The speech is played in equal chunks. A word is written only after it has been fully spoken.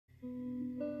Sorry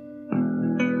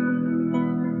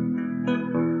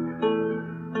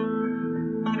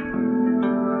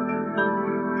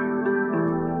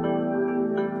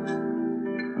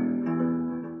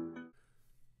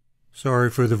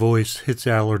for the voice, it's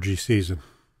allergy season.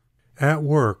 At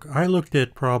work, I looked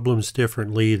at problems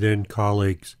differently than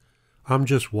colleagues. I'm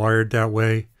just wired that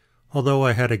way, although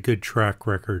I had a good track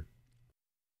record.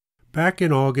 Back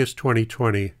in August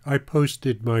 2020, I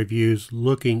posted my views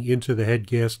looking into the head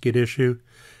gasket issue.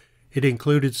 It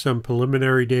included some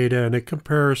preliminary data and a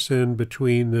comparison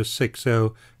between the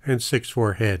 6.0 and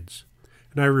 6.4 heads,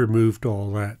 and I removed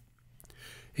all that.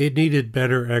 It needed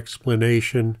better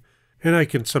explanation, and I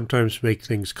can sometimes make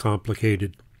things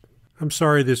complicated. I'm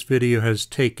sorry this video has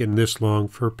taken this long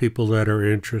for people that are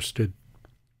interested.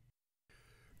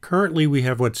 Currently we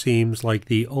have what seems like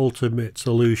the ultimate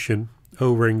solution,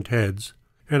 O-ringed heads,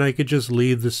 and I could just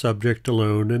leave the subject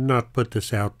alone and not put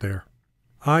this out there.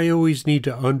 I always need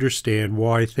to understand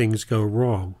why things go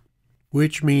wrong,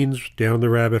 which means down the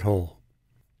rabbit hole.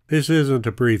 This isn't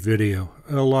a brief video.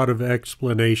 A lot of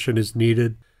explanation is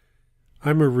needed.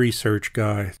 I'm a research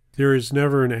guy. There is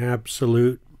never an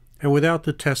absolute, and without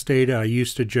the test data I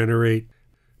used to generate,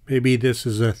 maybe this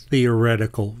is a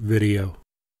theoretical video.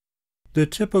 The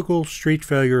typical street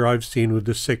failure I've seen with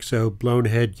the 6.0 blown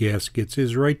head gaskets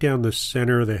is right down the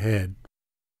center of the head.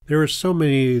 There are so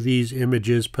many of these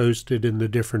images posted in the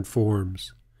different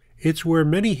forms. It's where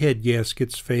many head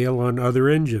gaskets fail on other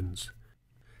engines,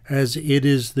 as it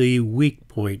is the weak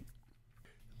point.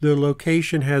 The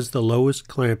location has the lowest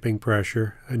clamping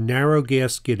pressure, a narrow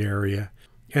gasket area,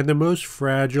 and the most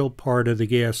fragile part of the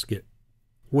gasket.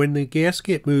 When the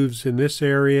gasket moves in this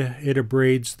area, it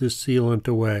abrades the sealant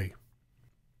away.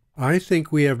 I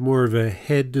think we have more of a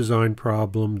head design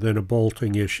problem than a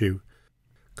bolting issue,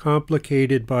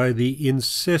 complicated by the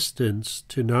insistence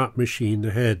to not machine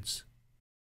the heads.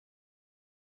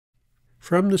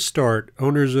 From the start,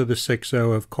 owners of the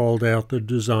 6.0 have called out the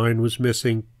design was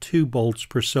missing 2 bolts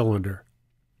per cylinder.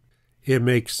 It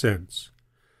makes sense.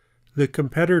 The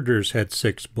competitors had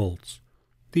 6 bolts.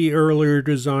 The earlier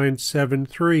designed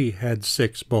 7.3 had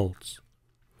 6 bolts.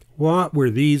 What were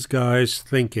these guys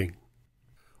thinking?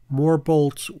 More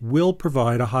bolts will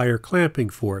provide a higher clamping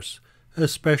force,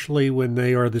 especially when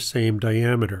they are the same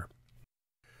diameter.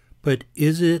 But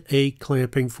is it a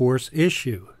clamping force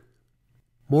issue?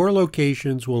 More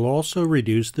locations will also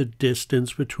reduce the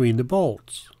distance between the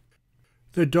bolts.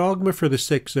 The dogma for the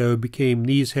 6.0 became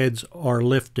these heads are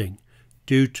lifting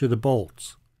due to the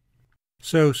bolts.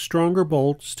 So stronger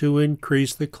bolts to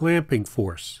increase the clamping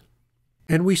force.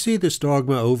 And we see this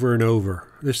dogma over and over,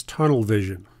 this tunnel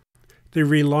vision. The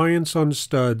reliance on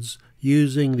studs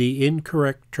using the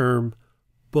incorrect term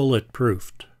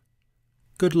bulletproofed.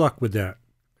 Good luck with that.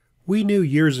 We knew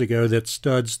years ago that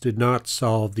studs did not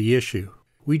solve the issue.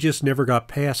 We just never got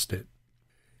past it.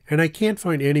 And I can't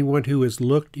find anyone who has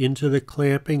looked into the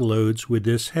clamping loads with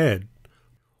this head,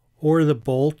 or the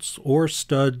bolts or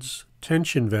studs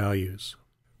tension values.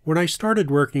 When I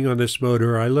started working on this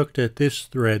motor, I looked at this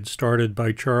thread started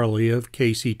by Charlie of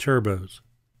KC Turbos.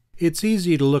 It's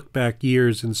easy to look back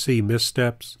years and see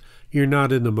missteps. You're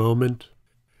not in the moment.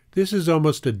 This is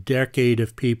almost a decade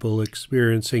of people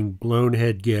experiencing blown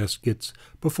head gaskets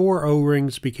before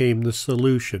O-rings became the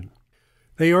solution.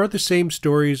 They are the same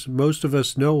stories most of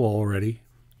us know already.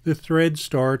 The thread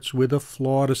starts with a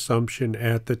flawed assumption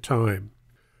at the time.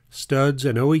 Studs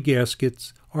and OE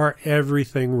gaskets are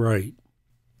everything right.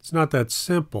 It's not that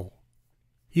simple.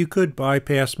 You could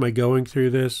bypass my going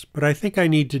through this, but I think I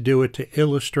need to do it to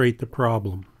illustrate the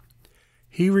problem.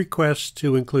 He requests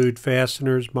to include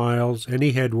fasteners, miles,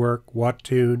 any headwork, watt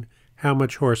tune, how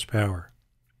much horsepower.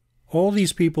 All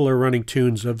these people are running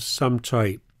tunes of some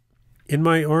type. In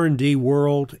my R&D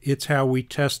world, it's how we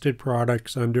tested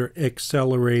products under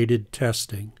accelerated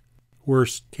testing.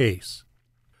 Worst case.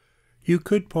 You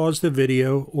could pause the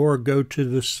video or go to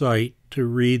the site to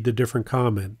read the different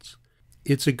comments.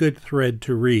 It's a good thread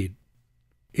to read.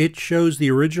 It shows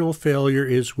the original failure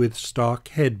is with stock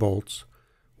head bolts,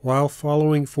 while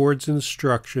following Ford's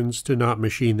instructions to not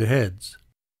machine the heads.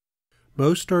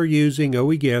 Most are using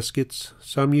OE gaskets,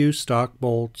 some use stock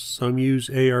bolts, some use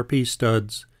ARP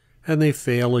studs, and they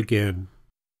fail again.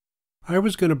 I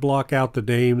was going to block out the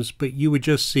names, but you would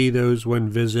just see those when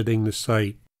visiting the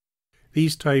site.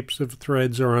 These types of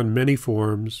threads are on many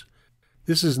forums.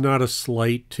 This is not a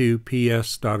slight to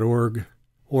ps.org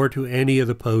or to any of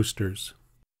the posters.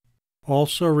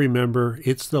 Also remember,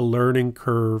 it's the learning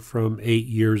curve from 8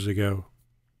 years ago.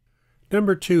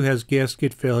 Number 2 has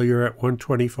gasket failure at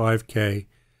 125K,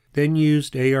 then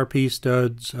used ARP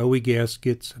studs, OE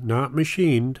gaskets, not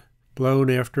machined, blown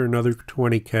after another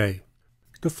 20K.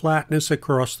 The flatness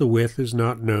across the width is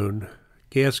not known.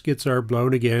 Gaskets are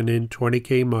blown again in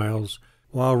 20K miles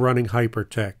while running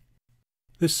Hypertech.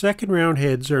 The second round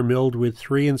heads are milled with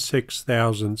 3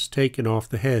 6/1000 taken off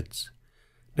the heads,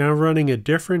 now running a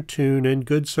different tune and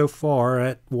good so far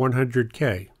at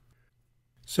 100K.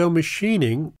 So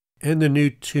machining and the new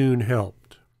tune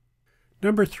helped.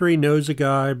 Number 3 knows a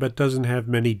guy but doesn't have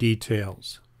many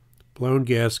details. Blown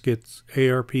gaskets,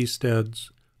 ARP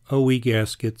studs, OE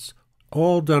gaskets,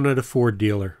 all done at a Ford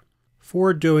dealer.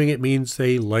 Ford doing it means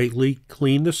they lightly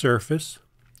cleaned the surface,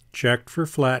 checked for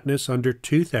flatness under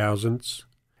 0.002,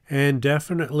 and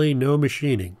definitely no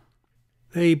machining.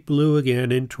 They blew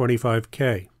again in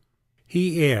 25K.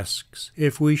 He asks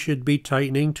if we should be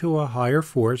tightening to a higher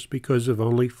force because of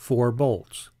only 4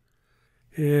 bolts.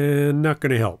 And not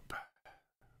going to help.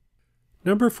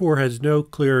 Number 4 has no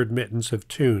clear admittance of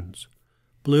tunes.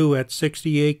 Blew at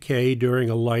 68K during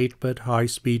a light but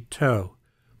high-speed tow.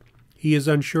 He is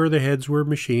unsure the heads were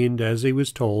machined as he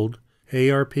was told,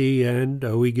 ARP and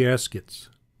OE gaskets.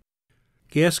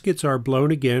 Gaskets are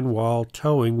blown again while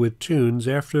towing with tunes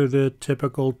after the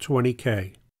typical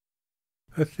 20K.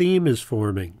 A theme is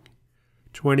forming,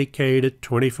 20K to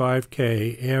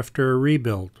 25K after a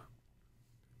rebuild.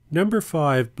 Number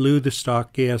 5 blew the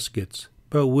stock gaskets,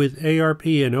 but with ARP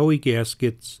and OE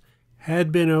gaskets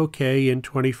had been okay in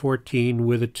 2014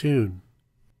 with a tune.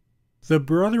 The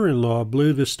brother-in-law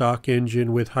blew the stock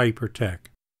engine with Hypertech.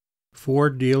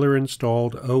 Ford dealer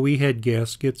installed OE head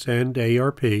gaskets and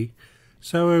ARP,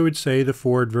 so I would say the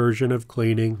Ford version of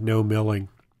cleaning, no milling.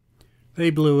 They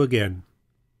blew again.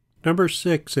 Number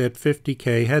 6 at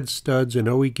 50K had studs and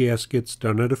OE gaskets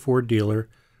done at a Ford dealer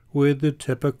with the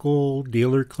typical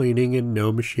dealer cleaning and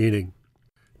no machining.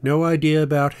 No idea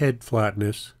about head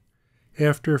flatness.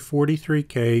 After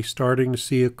 43K, starting to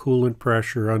see a coolant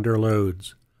pressure under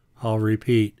loads. I'll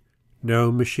repeat,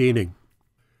 no machining.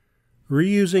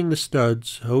 Reusing the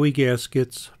studs, OE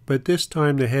gaskets, but this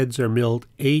time the heads are milled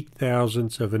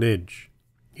 0.008 of an inch.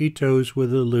 He tows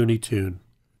with a Looney Tune.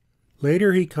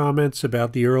 Later he comments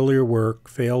about the earlier work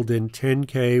failed in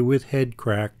 10K with head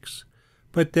cracks,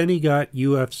 but then he got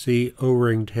UFC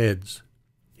O-ringed heads.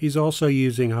 He's also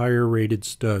using higher rated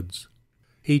studs.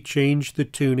 He changed the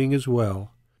tuning as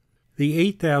well.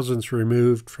 The 0.008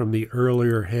 removed from the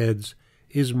earlier heads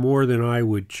is more than I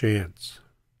would chance.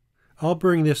 I'll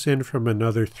bring this in from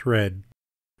another thread.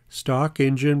 Stock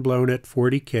engine blown at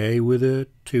 40K with a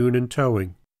tune and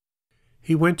towing.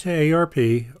 He went to ARP,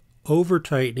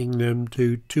 over-tightening them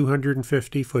to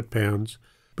 250 foot-pounds,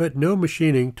 but no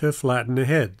machining to flatten the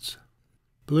heads.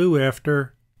 Blew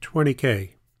after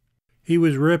 20K. He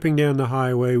was ripping down the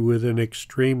highway with an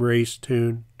extreme race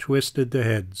tune, twisted the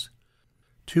heads.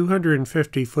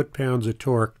 250 foot-pounds of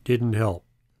torque didn't help.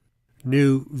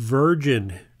 New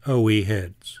virgin OE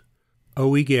heads.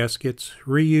 OE gaskets,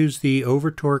 reused the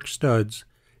over-torque studs,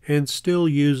 and still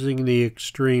using the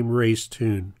extreme race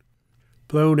tune.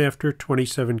 Blown after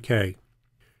 27K.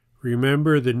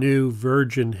 Remember the new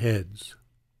virgin heads.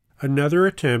 Another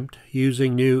attempt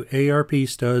using new ARP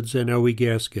studs and OE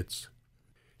gaskets.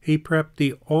 He prepped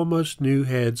the almost new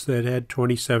heads that had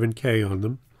 27K on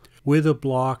them with a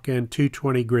block and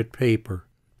 220 grit paper,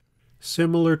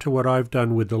 similar to what I've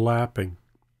done with the lapping.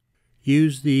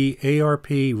 Used the ARP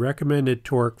recommended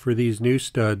torque for these new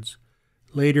studs,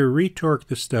 later retorqued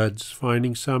the studs,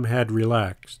 finding some had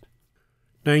relaxed.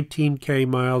 19K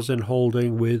miles and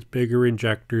holding with bigger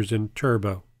injectors and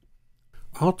turbo.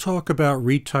 I'll talk about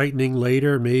retightening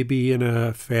later, maybe in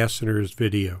a fasteners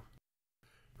video.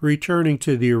 Returning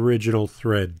to the original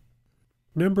thread.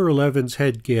 Number 11's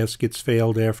head gaskets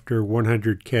failed after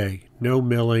 100K, no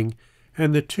milling,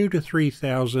 and the 2 to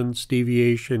 3,000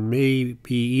 deviation may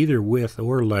be either width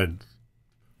or length.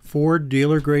 Ford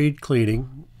dealer-grade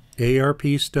cleaning, ARP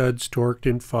studs torqued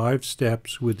in 5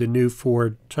 steps with the new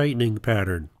Ford tightening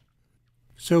pattern.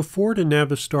 So Ford and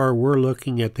Navistar were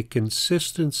looking at the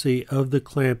consistency of the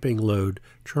clamping load,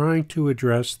 trying to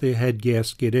address the head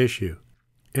gasket issue,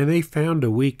 and they found a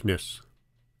weakness.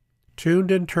 Tuned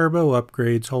and turbo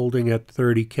upgrades holding at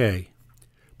 30K,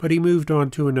 but he moved on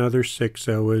to another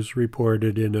 6.0 as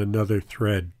reported in another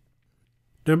thread.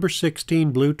 Number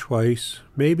 16 blew twice,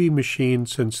 maybe machined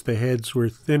since the heads were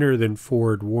thinner than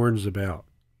Ford warns about.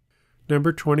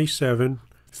 Number 27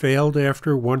 failed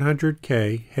after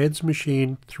 100K, heads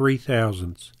machined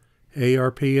 3,000s,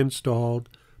 ARP installed,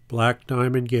 black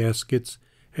diamond gaskets,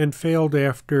 and failed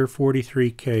after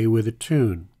 43K with a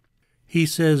tune. He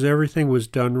says everything was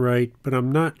done right, but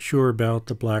I'm not sure about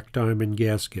the black diamond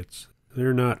gaskets.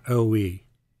 They're not OE.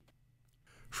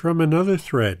 From another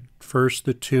thread, first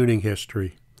the tuning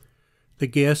history. The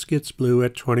gaskets blew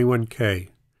at 21K.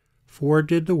 Ford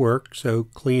did the work, so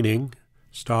cleaning,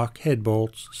 stock head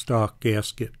bolts, stock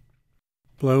gasket.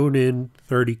 Blown in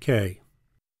 30K.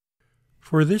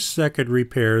 For this second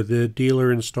repair, the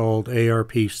dealer installed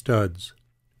ARP studs,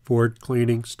 Ford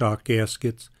cleaning, stock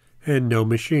gaskets, and no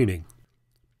machining.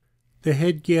 The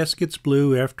head gaskets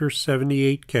blew after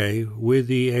 78K with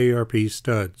the ARP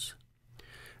studs.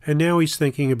 And now he's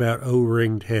thinking about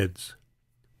O-ringed heads.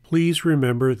 Please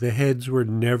remember the heads were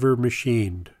never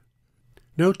machined.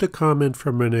 Note the comment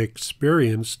from an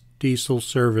experienced diesel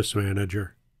service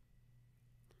manager.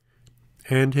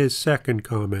 And his second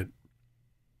comment.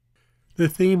 The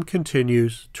theme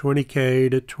continues,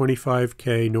 20K to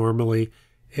 25K normally.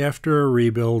 After a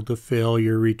rebuild, the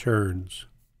failure returns.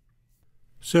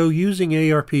 So using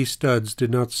ARP studs did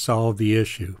not solve the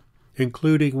issue,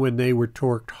 including when they were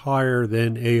torqued higher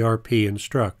than ARP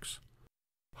instructs.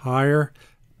 Higher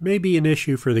may be an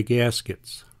issue for the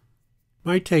gaskets.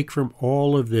 My take from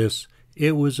all of this,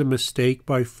 it was a mistake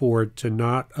by Ford to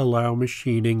not allow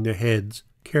machining the heads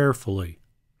carefully.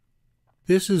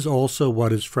 This is also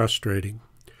what is frustrating.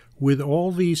 With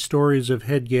all these stories of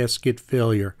head gasket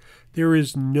failure, there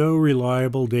is no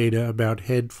reliable data about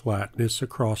head flatness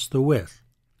across the width.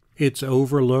 It's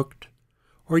overlooked,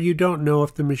 or you don't know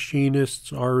if the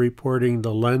machinists are reporting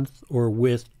the length or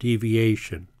width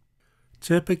deviation.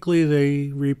 Typically,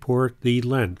 they report the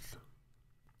length.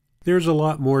 There's a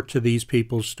lot more to these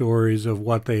people's stories of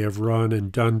what they have run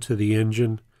and done to the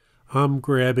engine. I'm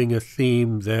grabbing a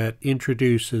theme that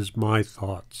introduces my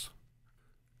thoughts.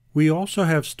 We also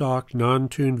have stock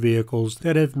non-tuned vehicles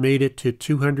that have made it to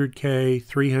 200K,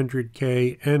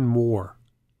 300K, and more.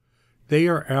 They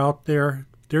are out there,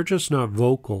 they're just not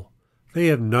vocal. They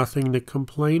have nothing to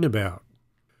complain about.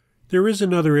 There is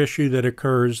another issue that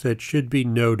occurs that should be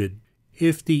noted.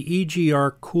 If the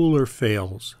EGR cooler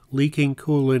fails, leaking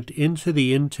coolant into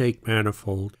the intake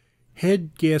manifold,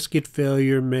 head gasket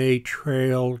failure may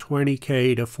trail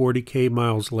 20K to 40K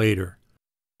miles later.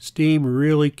 Steam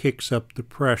really kicks up the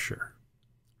pressure.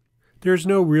 There's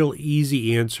no real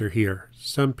easy answer here.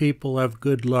 Some people have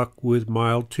good luck with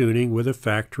mild tuning with a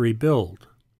factory build.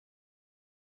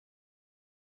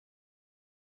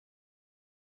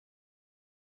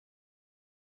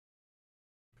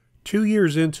 Two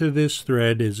years into this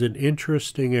thread is an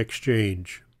interesting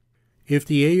exchange. If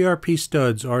the ARP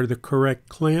studs are the correct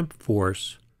clamp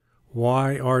force,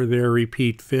 why are there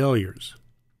repeat failures?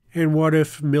 And what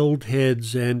if milled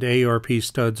heads and ARP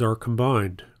studs are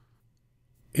combined?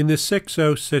 In the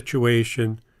 6.0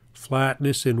 situation,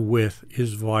 flatness and width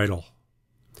is vital.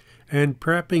 And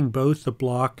prepping both the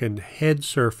block and head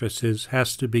surfaces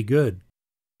has to be good,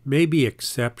 maybe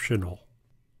exceptional.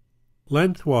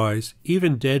 Lengthwise,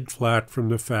 even dead flat from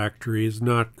the factory is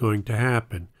not going to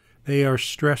happen. They are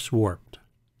stress warped.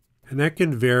 And that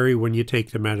can vary when you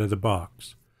take them out of the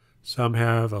box. Some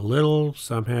have a little,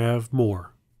 some have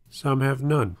more. Some have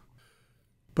none.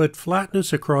 But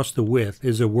flatness across the width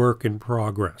is a work in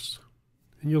progress.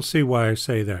 And you'll see why I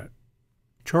say that.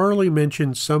 Charlie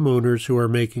mentioned some owners who are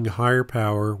making higher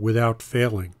power without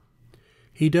failing.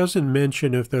 He doesn't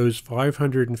mention if those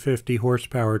 550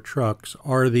 horsepower trucks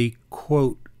are the,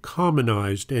 quote,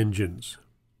 commonized engines.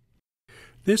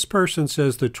 This person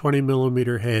says the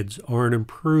 20mm heads are an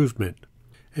improvement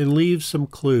and leaves some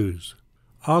clues.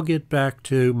 I'll get back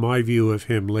to my view of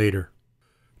him later.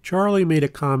 Charlie made a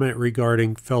comment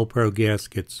regarding Felpro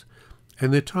gaskets,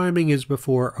 and the timing is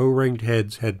before O-ringed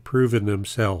heads had proven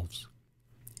themselves.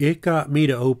 It got me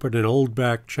to open an old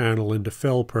back channel into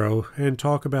Felpro and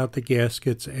talk about the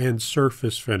gaskets and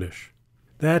surface finish.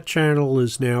 That channel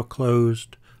is now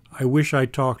closed. I wish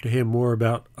I'd talked to him more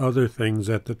about other things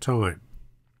at the time.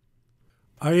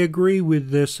 I agree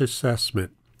with this assessment,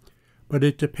 but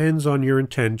it depends on your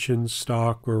intentions,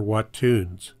 stock, or what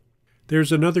tunes.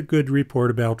 There's another good report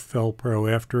about Felpro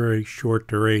after a short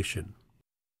duration.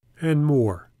 And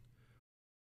more.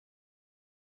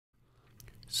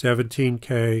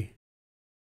 17K,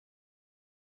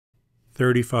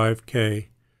 35K,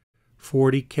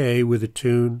 40K with a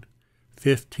tune,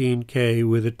 15K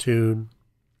with a tune.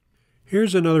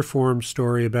 Here's another forum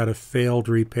story about a failed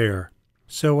repair.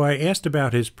 So I asked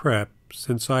about his prep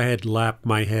since I had lapped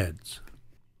my heads.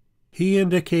 He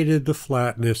indicated the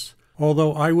flatness,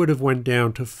 although I would have went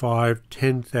down to 5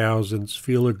 10,000ths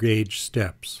feeler gauge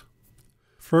steps.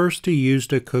 First he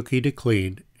used a cookie to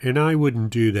clean, and I wouldn't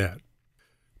do that.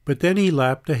 But then he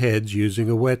lapped the heads using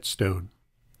a whetstone.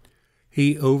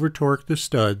 He over-torqued the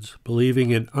studs,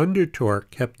 believing an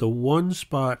under-torque kept the one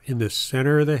spot in the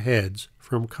center of the heads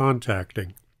from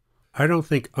contacting. I don't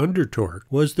think under-torque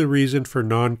was the reason for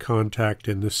non-contact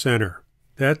in the center.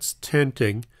 That's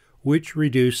tenting, which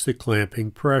reduced the clamping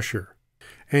pressure.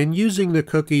 And using the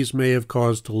cookies may have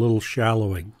caused a little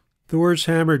shallowing. Thor's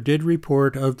hammer did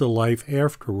report of the life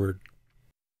afterward.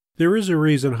 There is a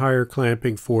reason higher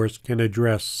clamping force can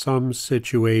address some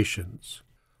situations.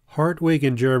 Hartwig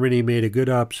in Germany made a good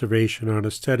observation on a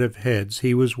set of heads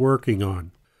he was working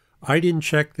on. I didn't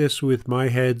check this with my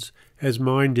heads, as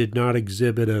mine did not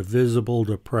exhibit a visible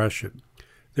depression.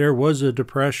 There was a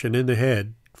depression in the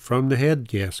head from the head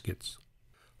gaskets.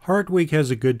 Hartwig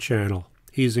has a good channel.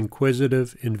 He's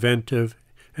inquisitive, inventive,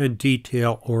 and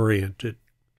detail-oriented.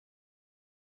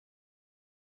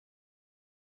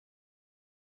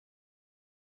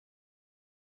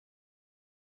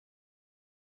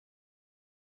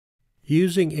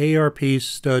 Using ARP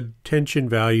stud tension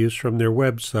values from their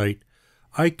website,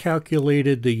 I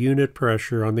calculated the unit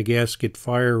pressure on the gasket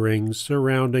fire rings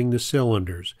surrounding the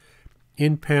cylinders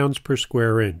in pounds per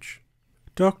square inch.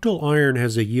 Ductile iron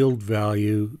has a yield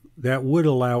value that would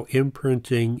allow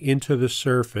imprinting into the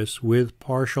surface with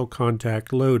partial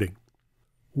contact loading.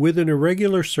 With an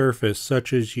irregular surface,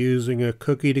 such as using a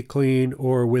cookie to clean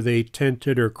or with a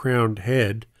tented or crowned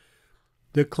head,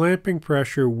 the clamping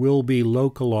pressure will be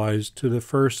localized to the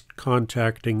first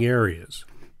contacting areas.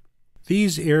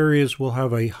 These areas will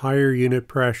have a higher unit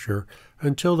pressure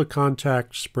until the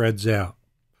contact spreads out.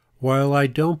 While I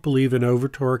don't believe in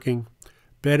over-torquing,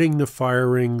 bedding the fire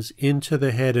rings into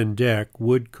the head and deck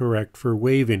would correct for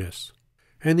waviness,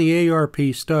 and the ARP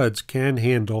studs can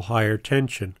handle higher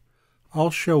tension. I'll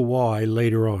show why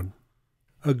later on.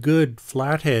 A good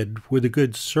flat head with a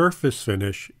good surface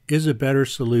finish is a better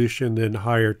solution than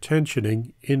higher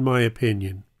tensioning, in my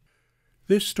opinion.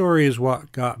 This story is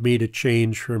what got me to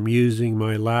change from using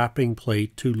my lapping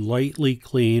plate to lightly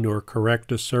clean or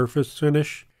correct a surface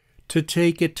finish to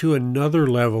take it to another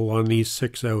level on these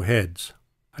 6.0 heads.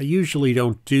 I usually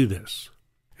don't do this,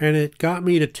 and it got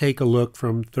me to take a look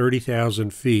from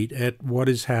 30,000 feet at what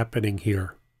is happening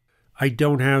here. I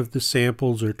don't have the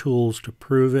samples or tools to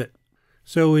prove it,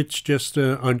 so it's just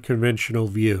an unconventional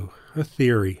view, a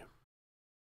theory.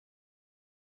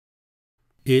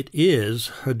 It is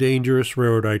a dangerous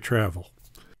road I travel.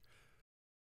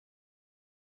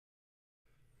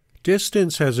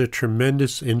 Distance has a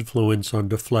tremendous influence on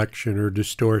deflection or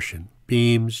distortion,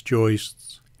 beams,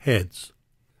 joists, heads.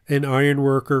 An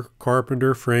ironworker,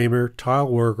 carpenter, framer, tile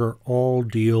worker all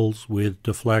deals with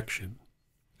deflection.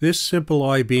 This simple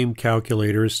I-beam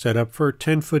calculator is set up for a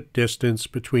 10-foot distance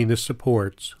between the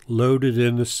supports, loaded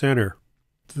in the center.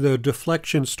 The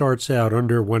deflection starts out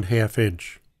under 1/2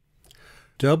 inch.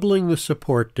 Doubling the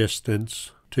support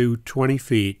distance to 20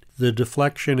 feet, the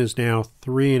deflection is now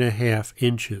 3.5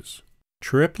 inches.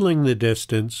 Tripling the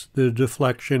distance, the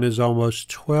deflection is almost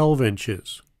 12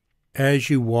 inches. As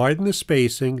you widen the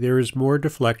spacing, there is more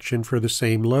deflection for the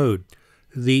same load.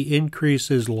 The increase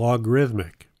is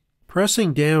logarithmic.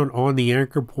 Pressing down on the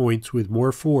anchor points with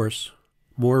more force,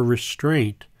 more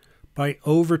restraint, by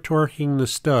over-torquing the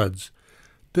studs,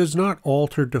 does not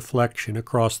alter deflection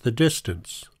across the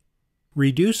distance.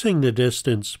 Reducing the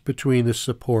distance between the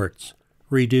supports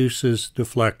reduces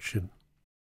deflection.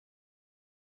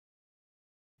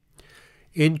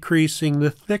 Increasing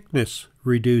the thickness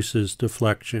reduces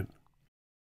deflection.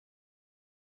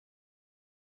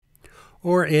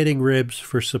 Or adding ribs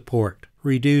for support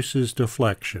reduces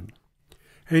deflection.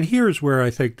 And here's where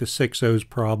I think the 6.0's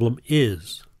problem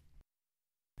is.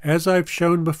 As I've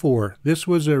shown before, this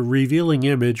was a revealing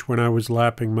image when I was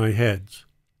lapping my heads.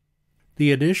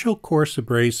 The initial coarse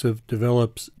abrasive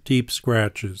develops deep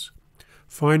scratches.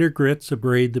 Finer grits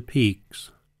abrade the peaks.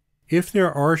 If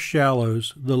there are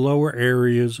shallows, the lower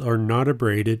areas are not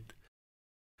abraded.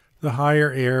 The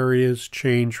higher areas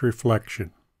change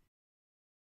reflection.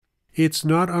 It's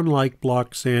not unlike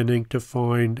block sanding to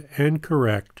find and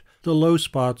correct the low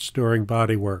spots during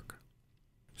bodywork.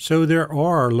 So there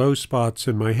are low spots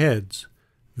in my heads,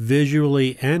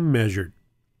 visually and measured.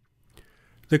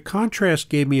 The contrast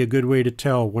gave me a good way to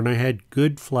tell when I had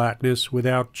good flatness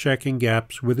without checking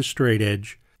gaps with a straight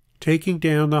edge, taking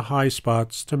down the high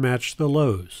spots to match the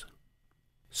lows.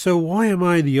 So why am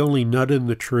I the only nut in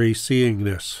the tree seeing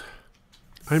this?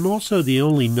 I'm also the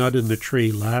only nut in the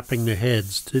tree lapping the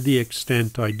heads to the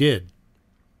extent I did.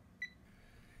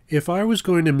 If I was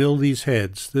going to mill these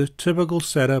heads, the typical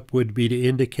setup would be to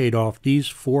indicate off these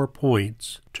 4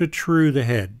 points to true the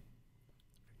head.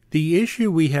 The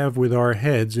issue we have with our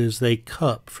heads is they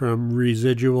cup from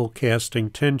residual casting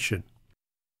tension,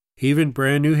 even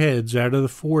brand new heads out of the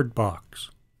Ford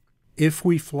box. If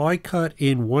we fly cut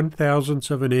in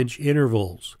 1/1000th of an inch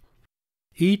intervals,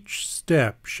 each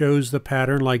step shows the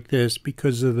pattern like this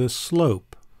because of the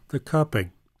slope, the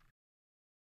cupping.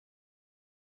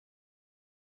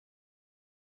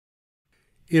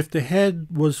 If the head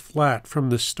was flat from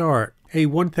the start, a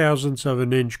 1/1000th of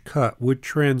an inch cut would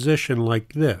transition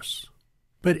like this.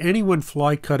 But anyone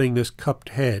fly cutting this cupped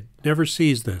head never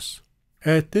sees this.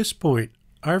 At this point,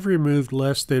 I've removed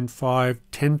less than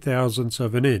 5/10,000ths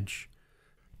of an inch.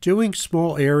 Doing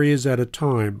small areas at a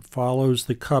time follows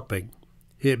the cupping.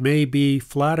 It may be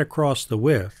flat across the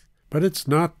width, but it's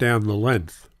not down the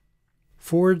length.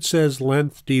 Ford says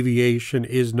length deviation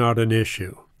is not an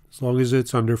issue, as long as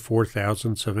it's under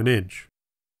 4/1000ths of an inch.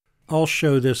 I'll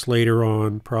show this later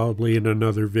on, probably in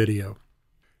another video.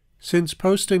 Since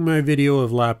posting my video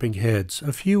of lapping heads,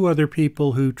 a few other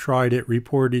people who tried it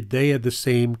reported they had the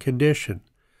same condition.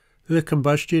 The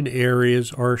combustion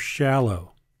areas are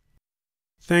shallow.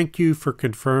 Thank you for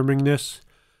confirming this.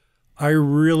 I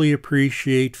really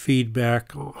appreciate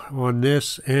feedback on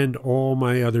this and all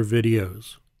my other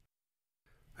videos.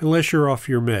 Unless you're off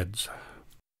your meds.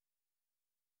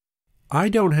 I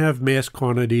don't have mass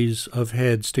quantities of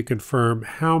heads to confirm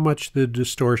how much the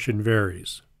distortion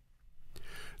varies.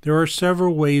 There are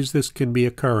several ways this can be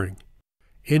occurring.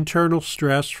 Internal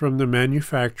stress from the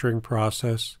manufacturing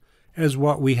process, as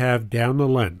what we have down the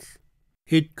length.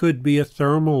 It could be a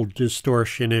thermal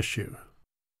distortion issue.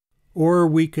 Or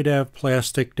we could have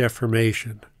plastic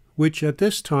deformation, which at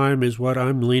this time is what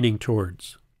I'm leaning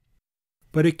towards.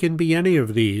 But it can be any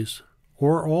of these,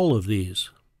 or all of these.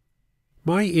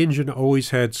 My engine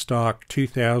always had stock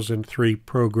 2003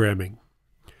 programming,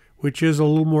 which is a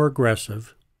little more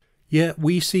aggressive. Yet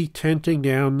we see tenting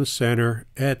down the center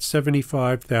at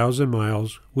 75,000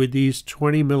 miles with these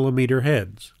 20mm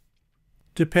heads.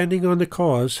 Depending on the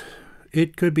cause,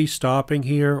 it could be stopping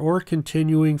here or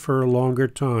continuing for a longer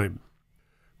time.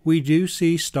 We do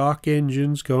see stock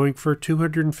engines going for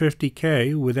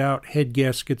 250K without head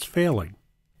gaskets failing,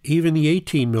 even the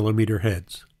 18mm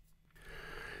heads.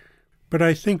 But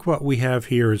I think what we have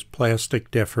here is plastic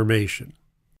deformation.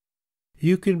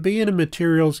 You can be in a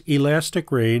material's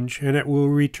elastic range and it will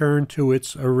return to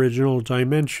its original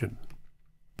dimension.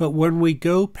 But when we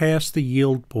go past the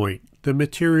yield point, the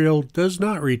material does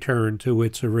not return to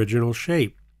its original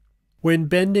shape. When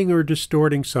bending or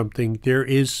distorting something, there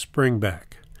is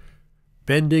springback.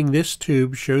 Bending this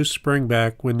tube shows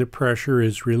springback when the pressure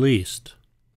is released.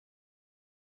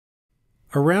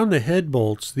 Around the head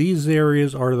bolts, these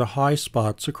areas are the high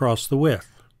spots across the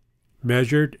width,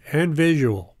 measured and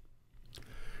visual.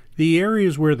 The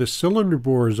areas where the cylinder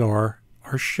bores are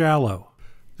shallow,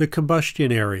 the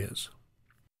combustion areas.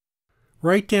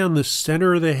 Right down the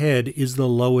center of the head is the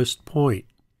lowest point.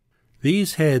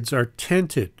 These heads are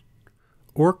tented,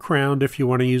 or crowned if you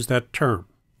want to use that term.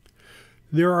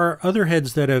 There are other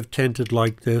heads that have tented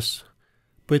like this,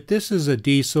 but this is a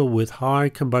diesel with high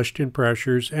combustion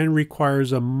pressures and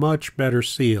requires a much better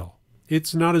seal.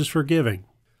 It's not as forgiving.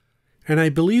 And I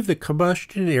believe the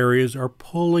combustion areas are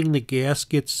pulling the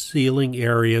gasket sealing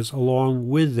areas along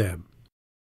with them.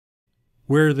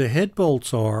 Where the head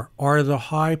bolts are the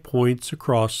high points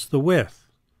across the width.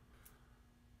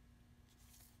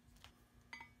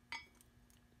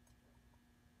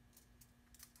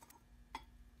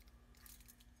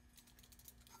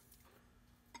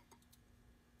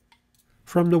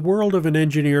 From the world of an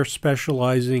engineer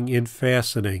specializing in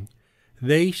fastening,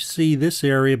 they see this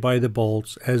area by the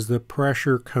bolts as the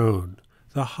pressure cone,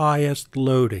 the highest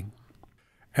loading.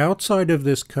 Outside of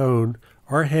this cone,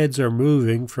 our heads are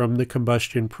moving from the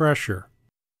combustion pressure.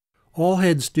 All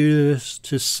heads do this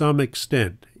to some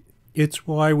extent. It's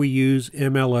why we use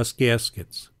MLS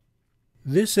gaskets.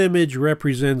 This image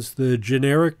represents the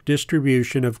generic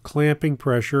distribution of clamping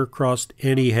pressure across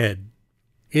any head.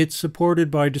 It's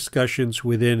supported by discussions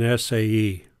within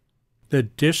SAE. The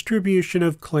distribution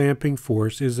of clamping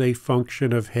force is a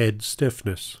function of head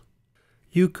stiffness.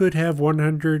 You could have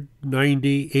 100,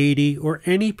 90, 80, or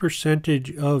any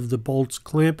percentage of the bolt's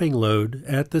clamping load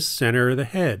at the center of the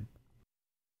head.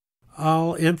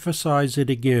 I'll emphasize it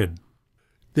again.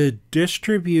 The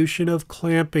distribution of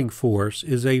clamping force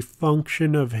is a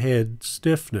function of head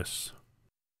stiffness.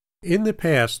 In the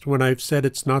past, when I've said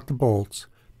it's not the bolts,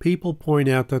 people point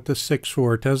out that the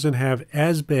 6.4 doesn't have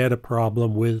as bad a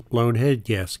problem with blown head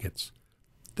gaskets.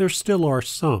 There still are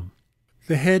some.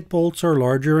 The head bolts are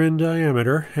larger in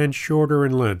diameter and shorter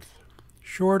in length.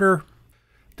 Shorter,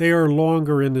 they are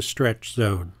longer in the stretch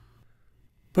zone.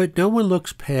 But no one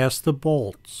looks past the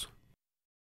bolts.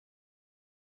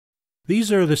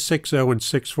 These are the 6.0 and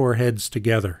 6.4 heads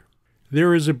together.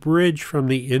 There is a bridge from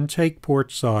the intake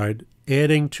port side,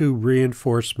 adding to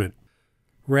reinforcement.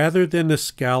 Rather than the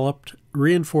scalloped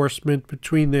reinforcement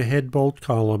between the head bolt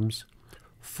columns,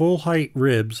 full-height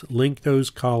ribs link those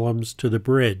columns to the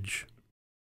bridge.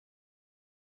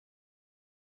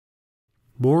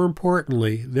 More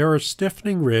importantly, there are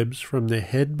stiffening ribs from the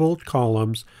head bolt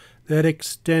columns that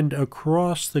extend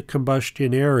across the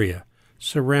combustion area,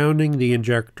 surrounding the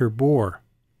injector bore.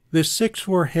 The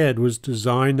 6.4 head was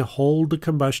designed to hold the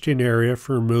combustion area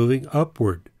from moving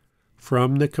upward,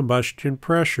 from the combustion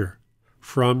pressure,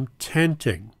 from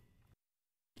tenting.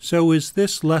 So is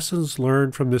this lessons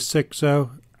learned from the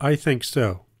 6.0? I think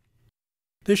so.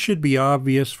 This should be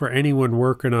obvious for anyone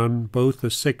working on both the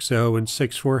 6.0 and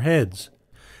 6.4 heads,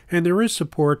 and there is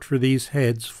support for these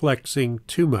heads flexing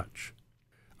too much.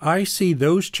 I see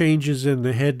those changes in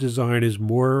the head design as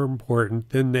more important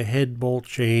than the head bolt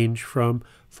change from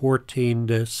 14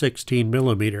 to 16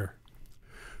 millimeter.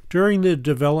 During the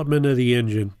development of the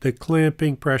engine, the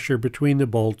clamping pressure between the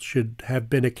bolts should have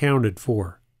been accounted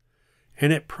for,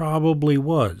 and it probably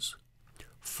was,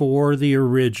 for the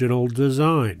original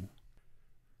design.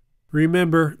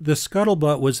 Remember, the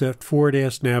scuttlebutt was that Ford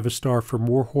asked Navistar for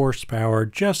more horsepower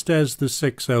just as the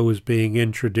 6.0 was being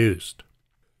introduced.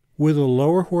 With a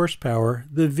lower horsepower,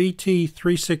 the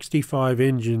VT365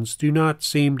 engines do not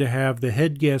seem to have the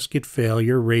head gasket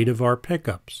failure rate of our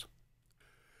pickups.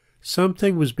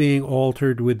 Something was being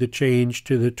altered with the change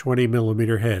to the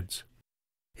 20mm heads.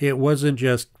 It wasn't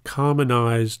just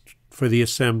commonized for the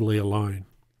assembly line.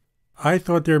 I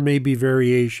thought there may be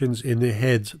variations in the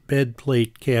head's bed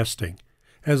plate casting,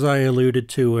 as I alluded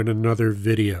to in another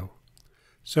video.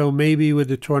 So maybe with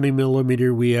the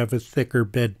 20mm we have a thicker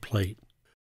bed plate.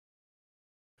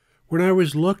 When I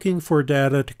was looking for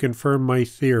data to confirm my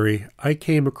theory, I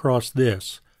came across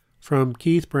this from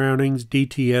Keith Browning's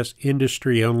DTS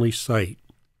industry-only site.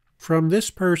 From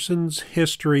this person's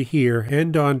history here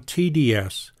and on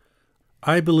TDS,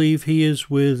 I believe he is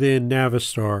within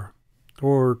Navistar,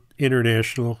 or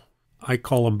International. I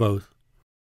call them both.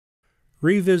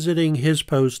 Revisiting his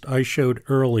post I showed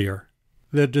earlier,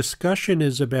 the discussion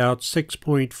is about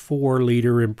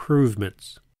 6.4-liter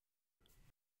improvements.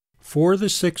 For the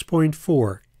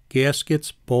 6.4,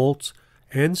 gaskets, bolts,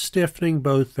 and stiffening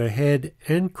both the head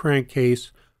and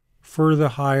crankcase for the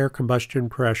higher combustion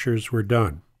pressures were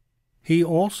done. He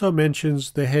also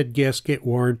mentions the head gasket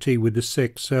warranty with the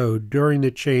 6.0 during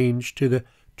the change to the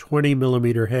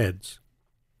 20mm heads.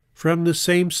 From the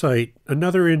same site,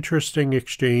 another interesting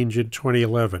exchange in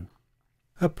 2011.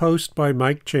 A post by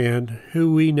Mike Chan,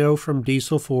 who we know from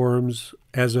diesel forums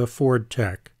as a Ford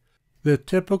tech. The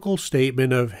typical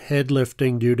statement of head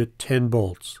lifting due to 10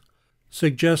 bolts,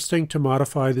 suggesting to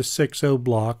modify the 6.0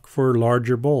 block for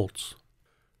larger bolts.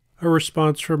 A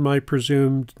response from my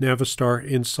presumed Navistar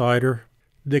insider,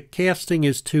 the casting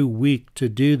is too weak to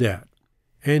do that,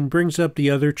 and brings up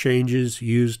the other changes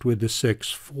used with the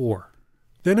 6.4.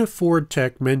 Then a Ford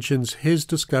tech mentions his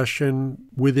discussion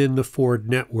within the Ford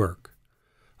network,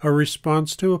 a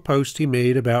response to a post he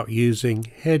made about using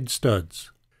head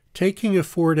studs. Taking a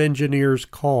Ford engineer's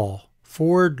call,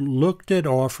 Ford looked at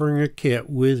offering a kit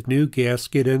with new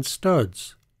gasket and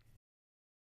studs.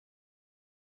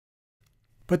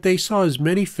 But they saw as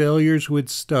many failures with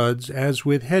studs as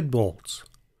with head bolts,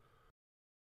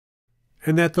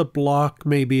 and that the block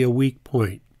may be a weak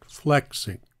point,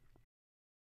 flexing.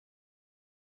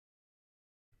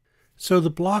 So the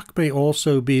block may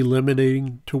also be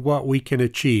limiting to what we can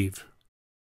achieve.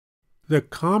 The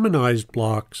commonized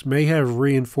blocks may have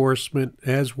reinforcement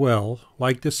as well,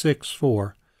 like the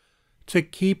 6.4, to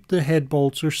keep the head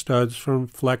bolts or studs from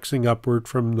flexing upward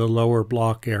from the lower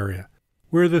block area,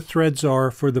 where the threads are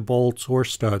for the bolts or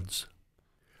studs.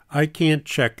 I can't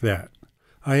check that.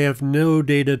 I have no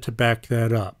data to back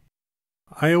that up.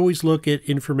 I always look at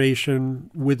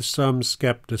information with some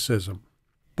skepticism.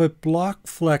 But block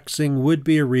flexing would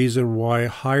be a reason why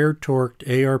higher torqued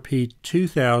ARP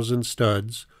 2000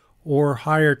 studs or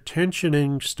higher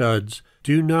tensioning studs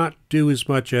do not do as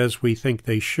much as we think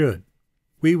they should.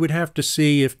 We would have to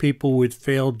see if people with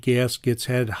failed gaskets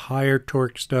had higher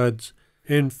torque studs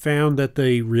and found that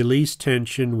the release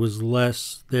tension was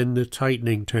less than the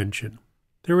tightening tension.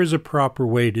 There is a proper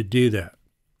way to do that.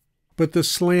 But the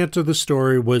slant of the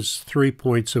story was 3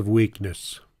 points of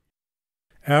weakness.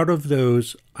 Out of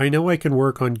those, I know I can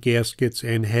work on gaskets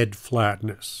and head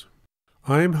flatness.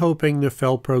 I'm hoping the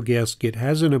Felpro gasket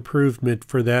has an improvement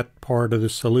for that part of the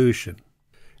solution,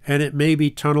 and it may be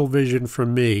tunnel vision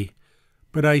from me,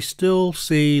 but I still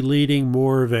see leading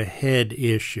more of a head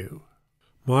issue.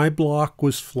 My block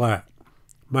was flat,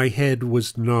 my head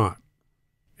was not,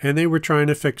 and they were trying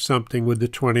to fix something with the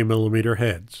 20mm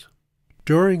heads.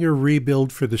 During a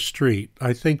rebuild for the street,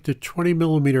 I think the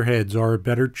 20mm heads are a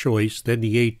better choice than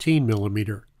the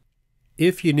 18mm.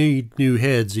 If you need new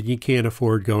heads and you can't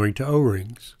afford going to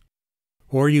O-rings,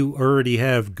 or you already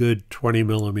have good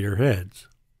 20mm heads.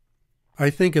 I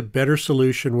think a better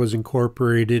solution was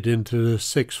incorporated into the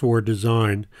 6.4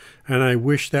 design, and I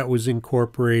wish that was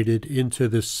incorporated into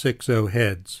the 6.0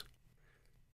 heads.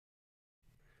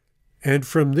 And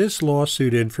from this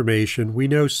lawsuit information, we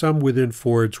know some within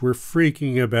Fords were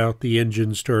freaking about the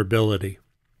engine's durability.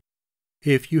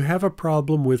 If you have a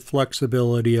problem with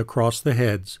flexibility across the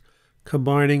heads,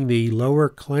 combining the lower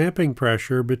clamping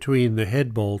pressure between the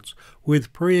head bolts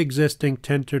with pre-existing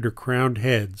tented or crowned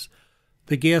heads,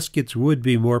 the gaskets would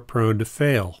be more prone to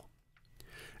fail.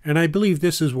 And I believe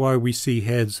this is why we see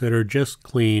heads that are just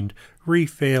cleaned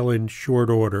re-fail in short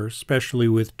order, especially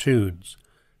with tunes.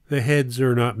 The heads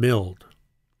are not milled.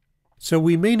 So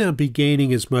we may not be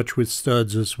gaining as much with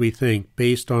studs as we think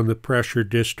based on the pressure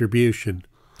distribution,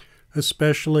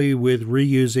 especially with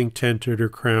reusing tented or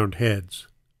crowned heads,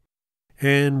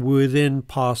 and within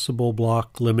possible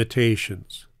block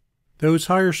limitations. Those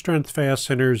higher strength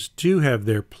fasteners do have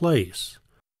their place,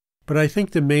 but I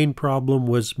think the main problem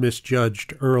was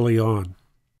misjudged early on.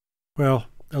 Well,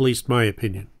 at least my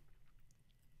opinion.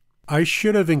 I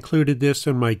should have included this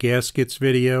in my gaskets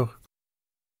video.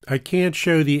 I can't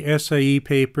show the SAE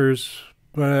papers,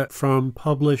 but from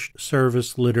published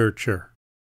service literature.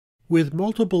 With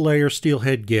multiple layer steel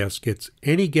head gaskets,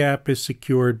 any gap is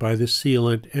secured by the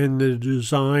sealant and the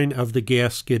design of the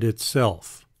gasket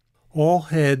itself. All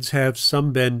heads have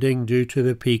some bending due to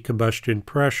the peak combustion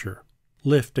pressure,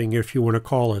 lifting if you want to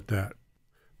call it that.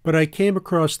 But I came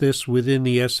across this within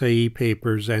the SAE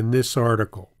papers and this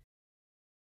article.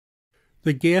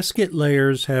 The gasket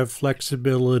layers have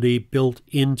flexibility built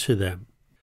into them.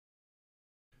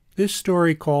 This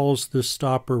story calls the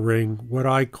stopper ring what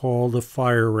I call the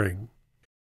fire ring,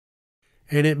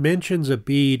 and it mentions a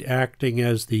bead acting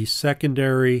as the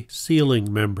secondary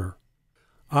sealing member.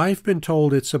 I've been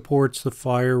told it supports the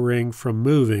fire ring from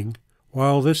moving,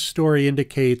 while this story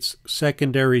indicates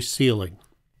secondary sealing.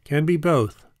 Can be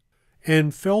both.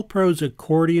 And Felpro's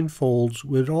accordion folds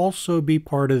would also be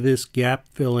part of this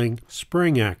gap-filling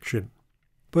spring action.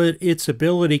 But its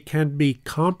ability can be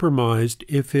compromised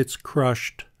if it's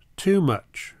crushed too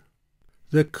much.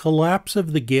 The collapse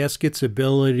of the gasket's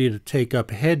ability to take up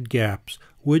head gaps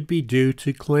would be due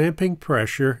to clamping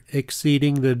pressure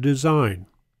exceeding the design.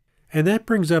 And that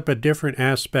brings up a different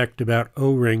aspect about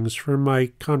O-rings from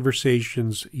my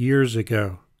conversations years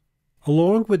ago.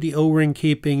 Along with the O-ring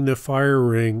keeping the fire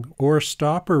ring or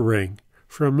stopper ring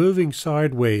from moving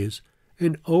sideways,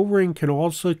 an O-ring can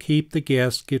also keep the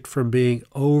gasket from being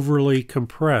overly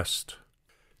compressed,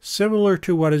 similar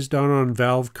to what is done on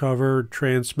valve-covered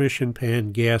transmission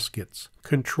pan gaskets,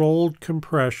 controlled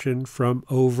compression from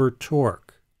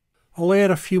over-torque. I'll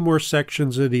add a few more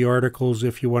sections of the articles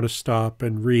if you want to stop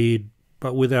and read,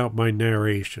 but without my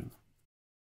narration.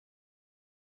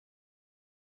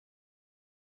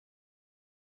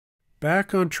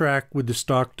 Back on track with the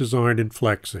stock design and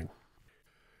flexing.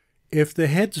 If the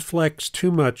heads flex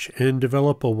too much and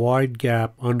develop a wide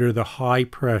gap under the high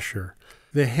pressure,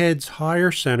 the head's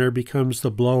higher center becomes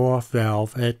the blow-off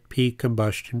valve at peak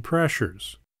combustion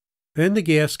pressures. Then the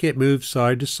gasket moves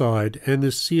side to side and the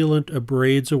sealant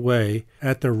abrades away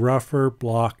at the rougher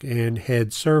block and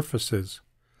head surfaces.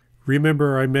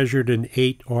 Remember, I measured an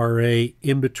 8 RA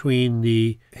in between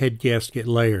the head gasket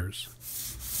layers.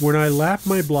 When I lapped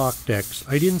my block decks,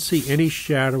 I didn't see any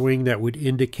shadowing that would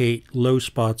indicate low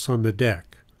spots on the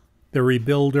deck. The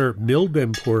rebuilder milled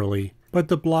them poorly, but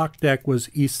the block deck was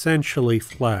essentially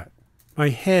flat. My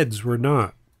heads were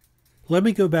not. Let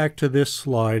me go back to this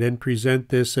slide and present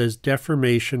this as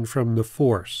deformation from the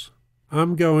force.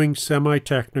 I'm going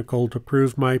semi-technical to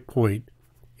prove my point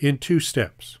in 2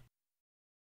 steps.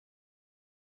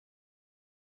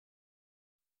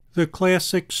 The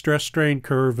classic stress-strain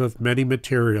curve of many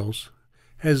materials,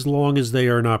 as long as they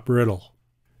are not brittle.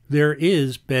 There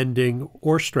is bending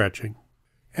or stretching.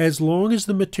 As long as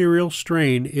the material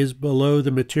strain is below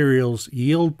the material's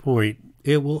yield point,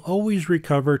 it will always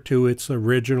recover to its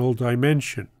original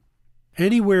dimension.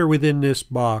 Anywhere within this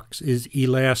box is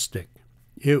elastic.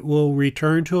 It will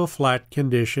return to a flat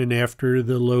condition after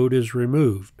the load is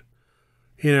removed.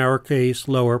 In our case,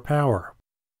 lower power.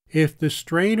 If the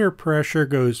strain or pressure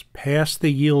goes past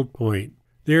the yield point,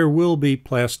 there will be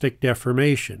plastic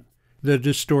deformation. The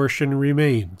distortion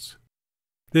remains.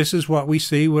 This is what we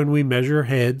see when we measure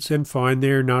heads and find they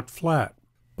are not flat.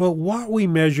 But what we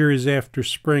measure is after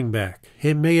springback.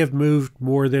 It may have moved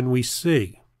more than we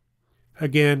see.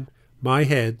 Again, my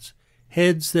heads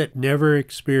that never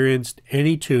experienced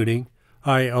any tuning,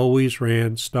 I always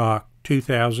ran stock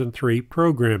 2003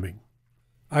 programming.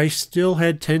 I still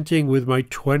had tenting with my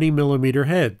 20mm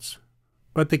heads,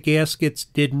 but the gaskets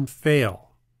didn't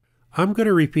fail. I'm going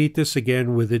to repeat this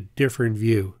again with a different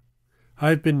view.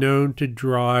 I've been known to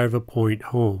drive a point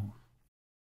home.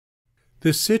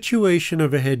 The situation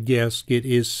of a head gasket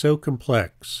is so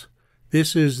complex.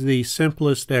 This is the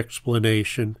simplest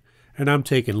explanation, and I'm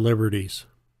taking liberties.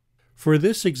 For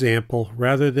this example,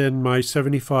 rather than my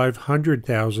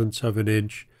 75/100,000ths of an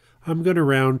inch, I'm going to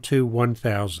round to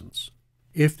 1,000ths.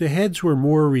 If the heads were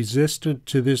more resistant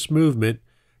to this movement,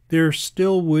 there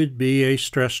still would be a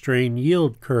stress-strain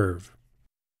yield curve.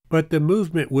 But the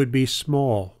movement would be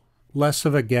small, less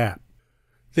of a gap.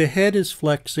 The head is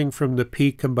flexing from the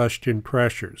peak combustion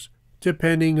pressures,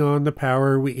 depending on the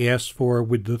power we ask for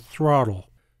with the throttle.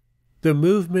 The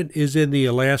movement is in the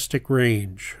elastic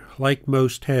range, like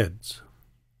most heads.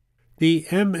 The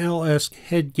MLS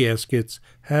head gaskets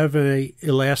have an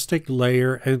elastic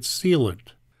layer and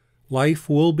sealant. Life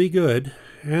will be good,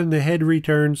 and the head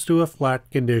returns to a flat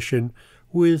condition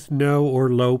with no or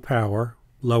low power,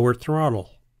 lower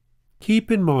throttle.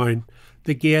 Keep in mind,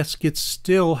 the gasket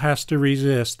still has to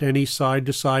resist any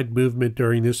side-to-side movement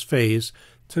during this phase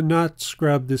to not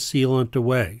scrub the sealant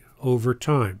away over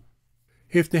time.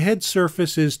 If the head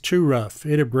surface is too rough,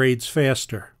 it abrades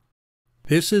faster.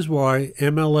 This is why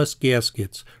MLS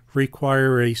gaskets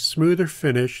require a smoother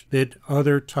finish than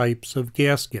other types of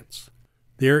gaskets.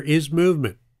 There is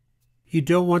movement. You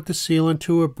don't want the sealant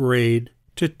to abrade,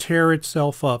 to tear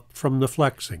itself up from the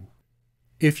flexing.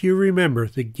 If you remember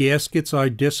the gaskets I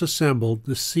disassembled,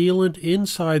 the sealant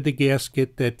inside the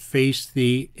gasket that faced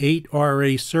the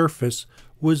 8RA surface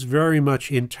was very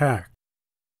much intact.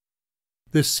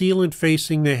 The sealant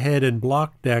facing the head and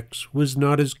block decks was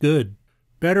not as good,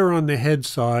 better on the head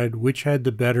side, which had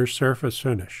the better surface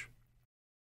finish.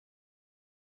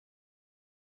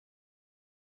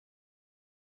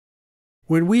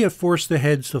 When we have forced the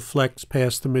heads to flex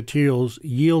past the material's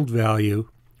yield value,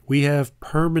 we have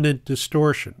permanent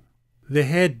distortion. The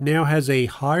head now has a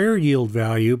higher yield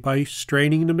value by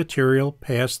straining the material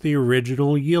past the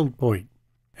original yield point.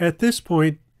 At this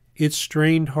point, it's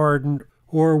strained hardened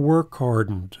or work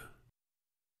hardened.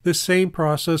 The same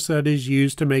process that is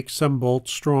used to make some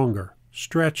bolts stronger,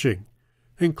 stretching,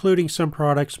 including some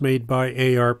products made by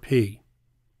ARP.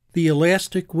 The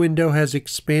elastic window has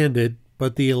expanded,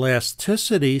 but the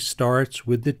elasticity starts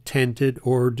with the tented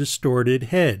or distorted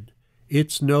head.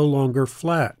 It's no longer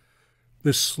flat.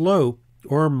 The slope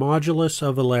or modulus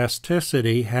of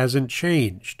elasticity hasn't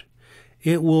changed.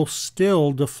 It will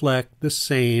still deflect the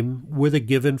same with a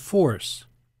given force.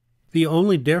 The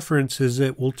only difference is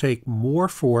it will take more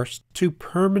force to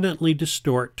permanently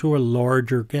distort to a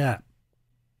larger gap.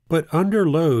 But under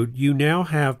load, you now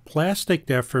have plastic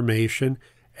deformation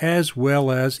as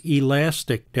well as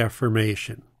elastic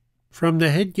deformation. From the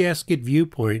head gasket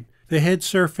viewpoint, the head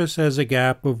surface has a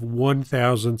gap of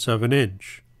 1,000ths of an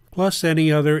inch, plus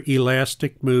any other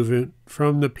elastic movement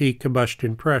from the peak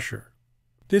combustion pressure.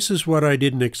 This is what I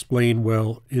didn't explain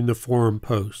well in the forum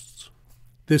posts.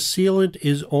 The sealant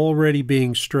is already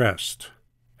being stressed.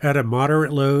 At a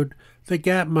moderate load, the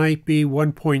gap might be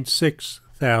 1.6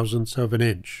 thousandths of an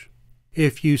inch.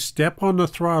 If you step on the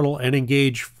throttle and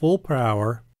engage full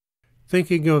power,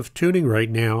 thinking of tuning right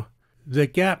now, the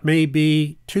gap may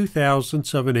be 2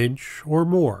 thousandths of an inch or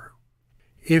more.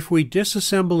 If we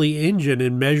disassemble the engine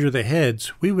and measure the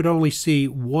heads, we would only see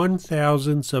 1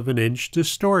 thousandths of an inch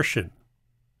distortion.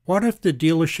 What if the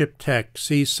dealership tech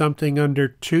sees something under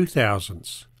 2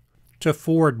 thousandths? To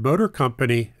Ford Motor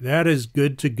Company, that is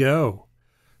good to go.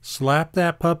 Slap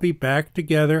that puppy back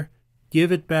together,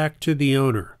 give it back to the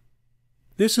owner.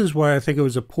 This is why I think it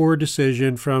was a poor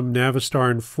decision from Navistar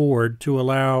and Ford to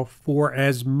allow for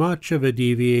as much of a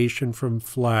deviation from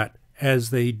flat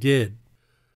as they did.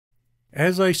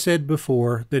 As I said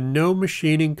before, the no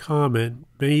machining comment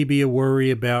may be a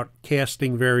worry about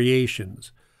casting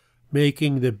variations,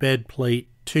 making the bed plate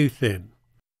too thin.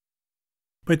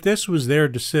 But this was their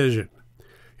decision.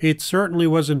 It certainly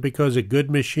wasn't because a good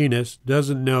machinist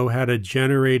doesn't know how to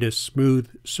generate a smooth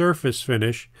surface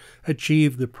finish,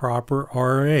 achieve the proper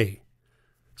RA,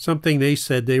 something they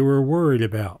said they were worried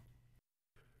about.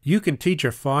 You can teach a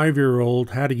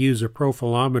 5-year-old how to use a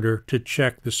profilometer to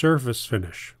check the surface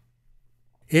finish.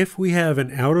 If we have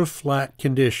an out-of-flat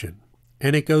condition,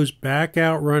 and it goes back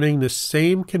out running the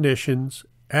same conditions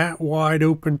at wide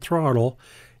open throttle,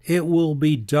 it will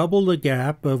be double the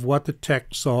gap of what the tech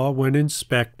saw when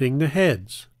inspecting the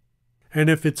heads. And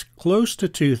if it's close to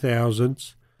 2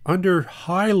 thousandths, under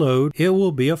high load, it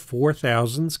will be a 4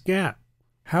 thousandths gap.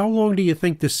 How long do you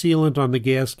think the sealant on the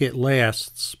gasket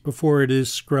lasts before it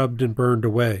is scrubbed and burned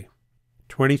away?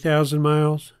 20,000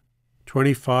 miles?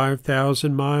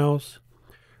 25,000 miles?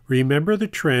 Remember the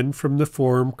trend from the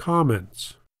forum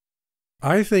comments.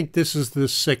 I think this is the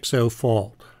 6.0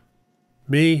 fault.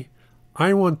 Me,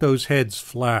 I want those heads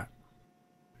flat.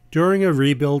 During a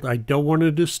rebuild, I don't want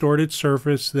a distorted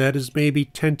surface that is maybe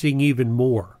tenting even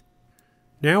more.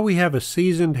 Now we have a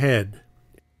seasoned head.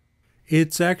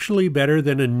 It's actually better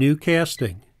than a new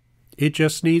casting. It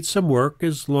just needs some work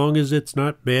as long as it's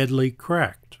not badly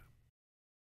cracked.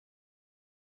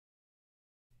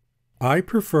 I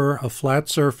prefer a flat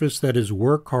surface that is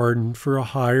work hardened for a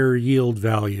higher yield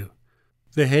value.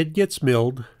 The head gets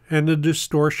milled and the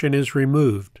distortion is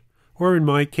removed, or in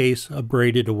my case,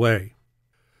 abraded away.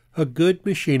 A good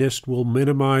machinist will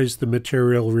minimize the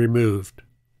material removed.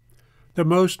 The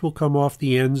most will come off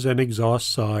the ends and exhaust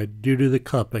side due to the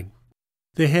cupping.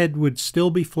 The head would still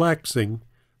be flexing,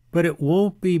 but it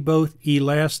won't be both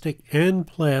elastic and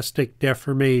plastic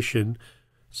deformation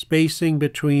spacing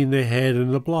between the head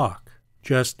and the block,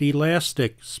 just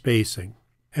elastic spacing.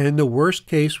 And the worst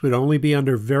case would only be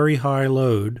under very high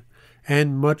load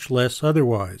and much less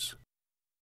otherwise.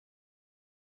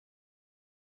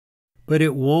 But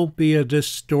it won't be a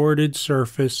distorted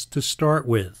surface to start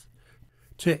with,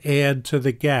 to add to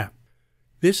the gap.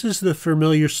 This is the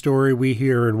familiar story we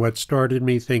hear and what started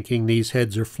me thinking these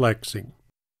heads are flexing.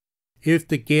 If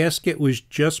the gasket was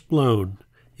just blown,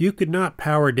 you could not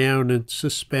power down and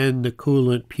suspend the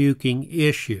coolant puking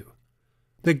issue.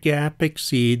 The gap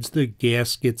exceeds the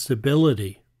gasket's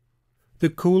ability. The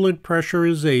coolant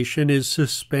pressurization is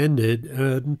suspended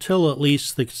until at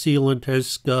least the sealant has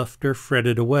scuffed or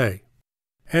fretted away.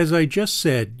 As I just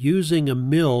said, using a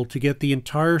mill to get the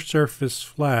entire surface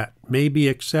flat may be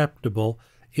acceptable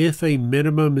if a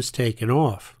minimum is taken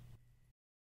off.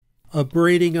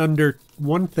 Abrading under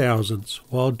 1/1000ths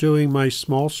while doing my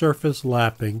small surface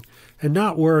lapping and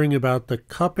not worrying about the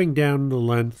cupping down the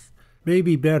length may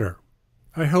be better.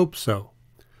 I hope so.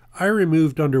 I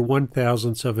removed under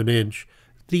 1/1000ths of an inch,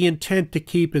 the intent to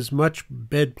keep as much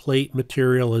bed plate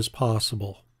material as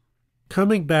possible.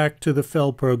 Coming back to the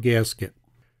Felpro gasket.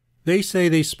 They say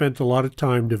they spent a lot of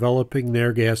time developing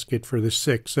their gasket for the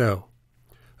 6.0.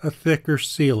 A thicker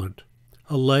sealant,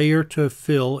 a layer to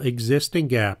fill existing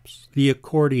gaps, the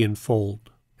accordion fold,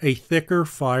 a thicker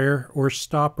fire or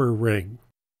stopper ring,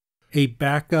 a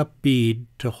backup bead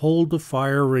to hold the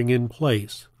fire ring in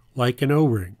place, like an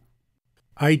O-ring.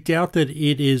 I doubt that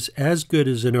it is as good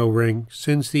as an O-ring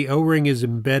since the O-ring is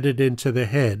embedded into the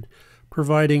head,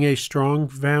 providing a strong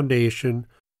foundation,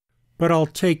 but I'll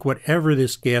take whatever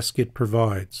this gasket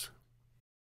provides.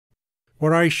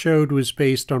 What I showed was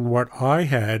based on what I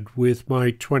had with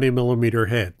my 20mm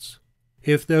heads.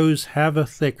 If those have a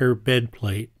thicker bed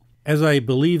plate, as I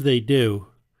believe they do,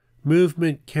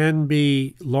 movement can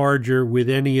be larger with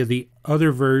any of the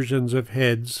other versions of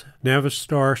heads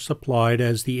Navistar supplied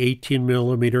as the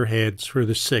 18mm heads for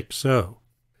the 6.0.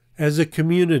 As a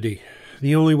community,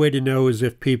 the only way to know is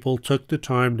if people took the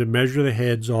time to measure the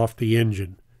heads off the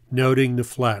engine, noting the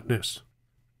flatness.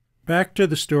 Back to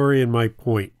the story and my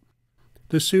point.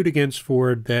 The suit against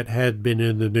Ford that had been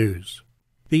in the news.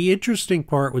 The interesting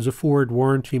part was a Ford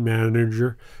warranty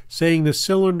manager saying the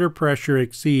cylinder pressure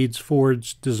exceeds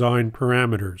Ford's design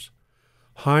parameters,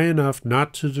 high enough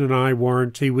not to deny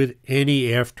warranty with any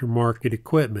aftermarket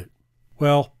equipment.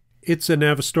 Well, it's a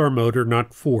Navistar motor,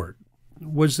 not Ford.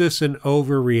 Was this an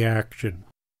overreaction?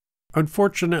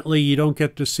 Unfortunately, you don't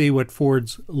get to see what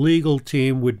Ford's legal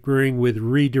team would bring with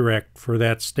redirect for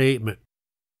that statement.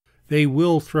 They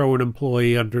will throw an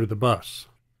employee under the bus.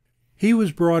 He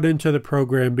was brought into the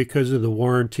program because of the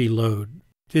warranty load.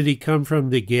 Did he come from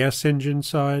the gas engine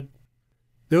side?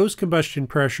 Those combustion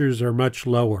pressures are much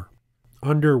lower,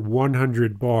 under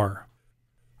 100 bar.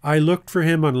 I looked for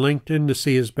him on LinkedIn to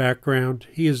see his background.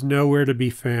 He is nowhere to be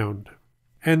found.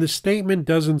 And the statement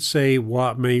doesn't say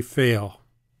what may fail.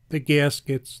 The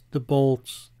gaskets, the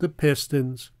bolts, the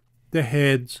pistons, the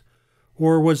heads,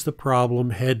 or was the problem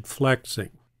head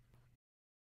flexing?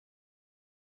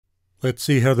 Let's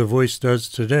see how the voice does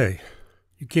today.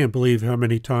 You can't believe how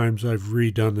many times I've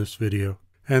redone this video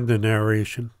and the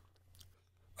narration.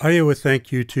 I owe a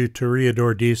thank you to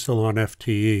Toreador Diesel on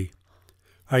FTE.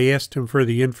 I asked him for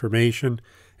the information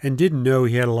and didn't know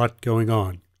he had a lot going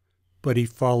on, but he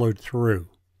followed through.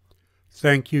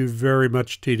 Thank you very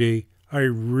much, TD. I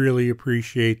really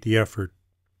appreciate the effort.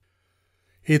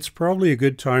 It's probably a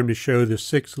good time to show the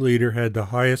 6-liter had the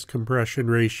highest compression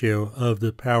ratio of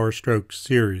the Powerstroke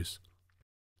series.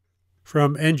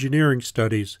 From engineering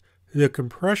studies, the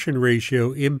compression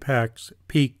ratio impacts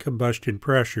peak combustion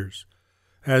pressures,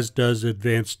 as does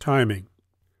advanced timing.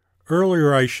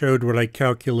 Earlier I showed what I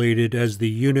calculated as the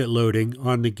unit loading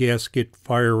on the gasket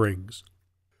fire rings.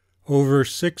 Over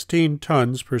 16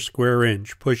 tons per square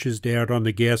inch pushes down on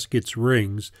the gasket's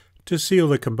rings to seal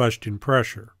the combustion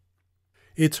pressure.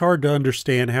 It's hard to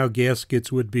understand how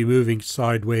gaskets would be moving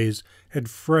sideways and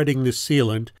fretting the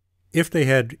sealant if they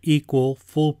had equal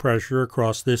full pressure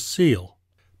across this seal,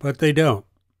 but they don't,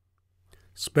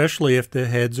 especially if the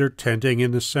heads are tenting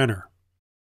in the center.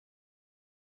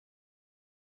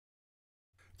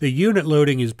 The unit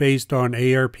loading is based on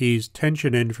ARP's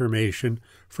tension information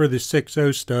for the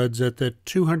 6.0 studs at the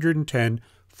 210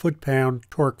 foot-pound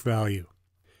torque value.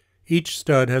 Each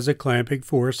stud has a clamping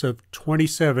force of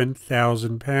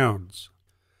 27,000 pounds.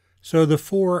 So the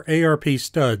 4 ARP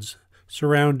studs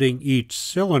surrounding each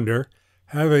cylinder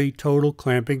have a total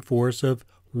clamping force of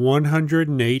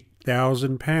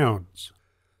 108,000 pounds,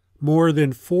 more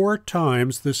than 4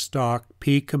 times the stock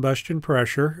peak combustion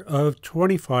pressure of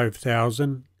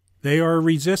 25,000 they are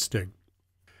resisting.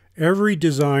 Every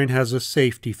design has a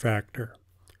safety factor.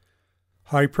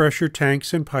 High-pressure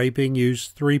tanks and piping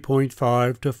use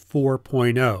 3.5 to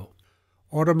 4.0.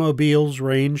 Automobiles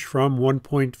range from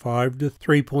 1.5 to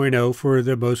 3.0 for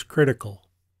the most critical.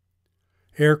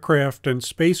 Aircraft and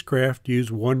spacecraft use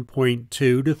 1.2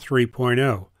 to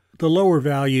 3.0, the lower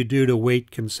value due to weight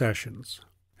concessions,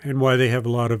 and why they have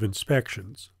a lot of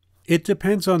inspections. It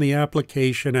depends on the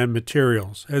application and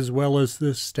materials, as well as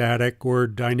the static or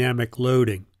dynamic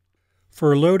loading.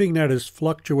 For loading that is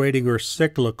fluctuating or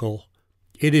cyclical,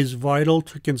 it is vital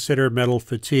to consider metal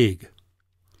fatigue.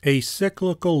 A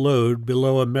cyclical load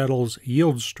below a metal's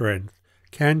yield strength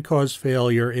can cause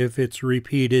failure if it's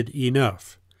repeated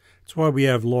enough. That's why we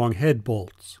have long head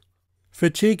bolts.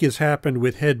 Fatigue has happened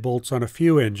with head bolts on a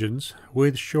few engines,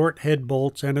 with short head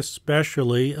bolts and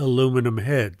especially aluminum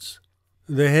heads.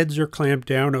 The heads are clamped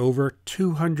down over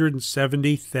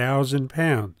 270,000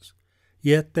 pounds,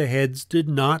 yet the heads did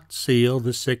not seal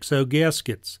the 6.0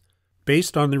 gaskets,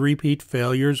 based on the repeat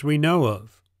failures we know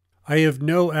of. I have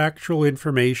no actual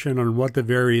information on what the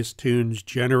various tunes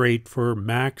generate for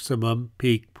maximum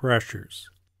peak pressures.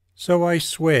 So I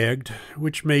swagged,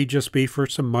 which may just be for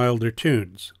some milder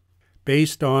tunes,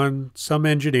 based on some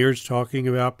engineers talking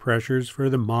about pressures for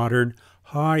the modern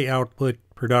high-output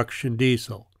production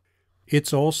diesel.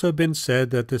 It's also been said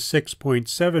that the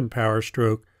 6.7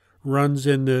 Powerstroke runs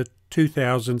in the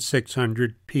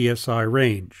 2,600 psi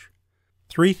range.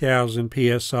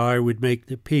 3,000 psi would make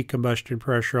the peak combustion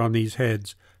pressure on these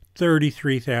heads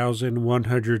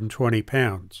 33,120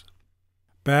 pounds.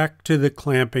 Back to the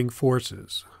clamping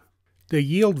forces. The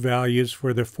yield values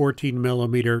for the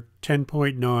 14mm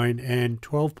 10.9 and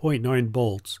 12.9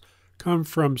 bolts come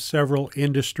from several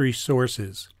industry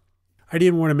sources. I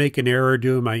didn't want to make an error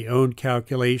doing my own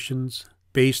calculations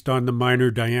based on the minor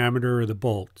diameter of the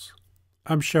bolts.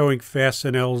 I'm showing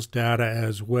Fastenal's data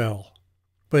as well.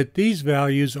 But these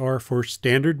values are for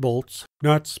standard bolts,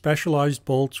 not specialized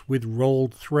bolts with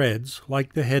rolled threads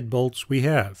like the head bolts we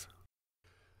have.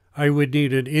 I would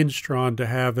need an instron to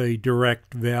have a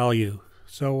direct value,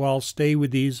 so I'll stay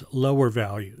with these lower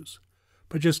values.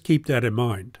 But just keep that in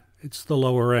mind. It's the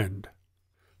lower end.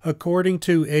 According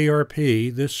to ARP,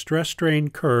 the stress-strain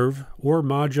curve, or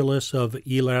modulus of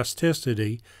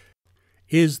elasticity,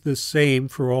 is the same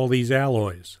for all these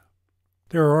alloys.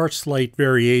 There are slight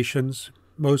variations,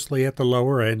 mostly at the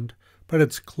lower end, but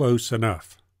it's close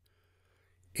enough.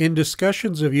 In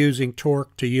discussions of using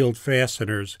torque to yield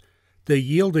fasteners, the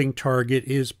yielding target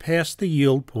is past the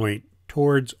yield point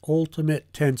towards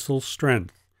ultimate tensile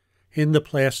strength in the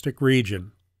plastic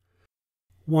region,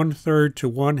 1/3 to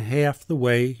 1/2 the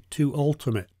way to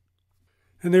ultimate.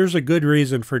 And there's a good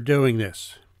reason for doing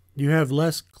this. You have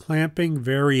less clamping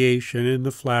variation in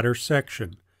the flatter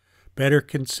section, better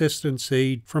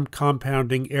consistency from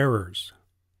compounding errors.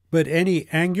 But any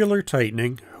angular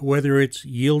tightening, whether it's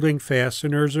yielding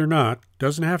fasteners or not,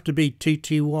 doesn't have to be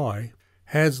TTY,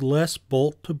 has less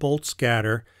bolt-to-bolt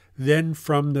scatter than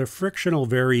from the frictional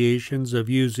variations of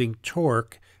using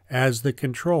torque as the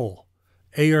control,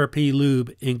 ARP lube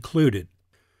included.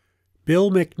 Bill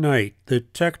McKnight, the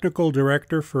technical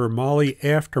director for Molle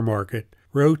Aftermarket,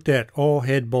 wrote that all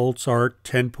head bolts are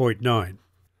 10.9.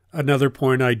 Another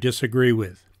point I disagree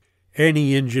with.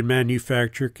 Any engine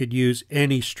manufacturer could use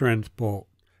any strength bolt,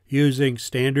 using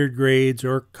standard grades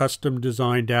or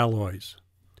custom-designed alloys.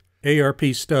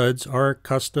 ARP studs are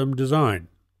custom design.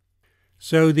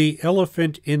 So the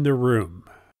elephant in the room.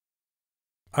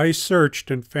 I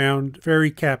searched and found Ferry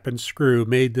Cap and Screw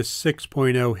made the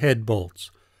 6.0 head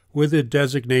bolts with a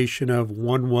designation of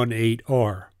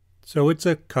 118R, so it's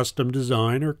a custom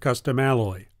design or custom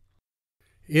alloy.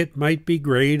 It might be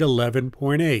grade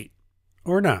 11.8,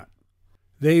 or not.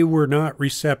 They were not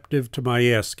receptive to my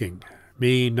asking.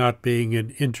 me not being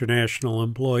an international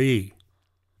employee.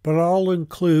 But I'll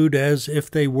include as if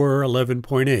they were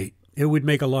 11.8. It would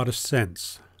make a lot of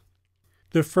sense.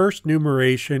 The first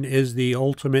numeration is the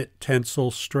ultimate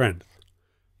tensile strength.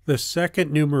 The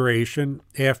second numeration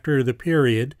after the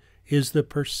period is the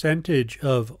percentage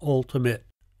of ultimate,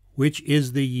 which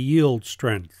is the yield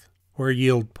strength or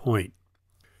yield point.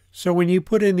 So when you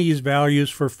put in these values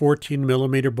for 14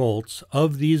 millimeter bolts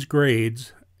of these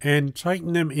grades and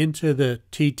tighten them into the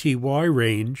TTY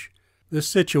range, the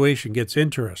situation gets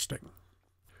interesting.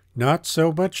 Not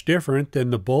so much different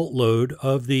than the bolt load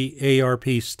of the ARP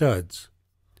studs.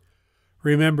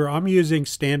 Remember, I'm using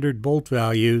standard bolt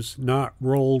values, not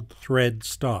rolled thread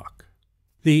stock.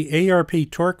 The ARP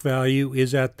torque value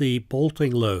is at the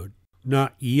bolting load,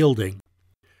 not yielding.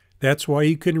 That's why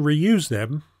you can reuse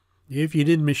them if you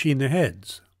didn't machine the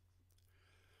heads.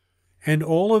 And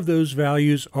all of those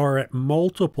values are at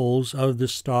multiples of the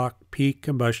stock peak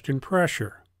combustion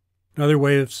pressure. Another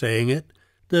way of saying it,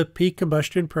 the peak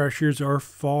combustion pressures are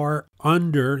far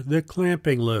under the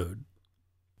clamping load.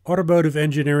 Automotive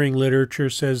engineering literature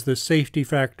says the safety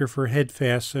factor for head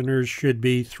fasteners should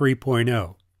be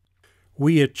 3.0.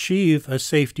 We achieve a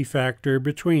safety factor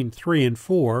between 3 and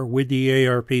 4 with the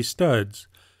ARP studs,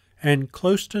 and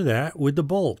close to that with the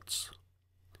bolts.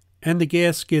 And the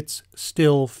gaskets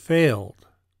still failed.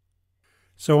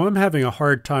 So I'm having a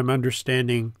hard time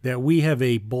understanding that we have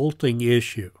a bolting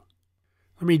issue.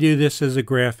 Let me do this as a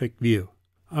graphic view.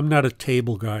 I'm not a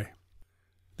table guy.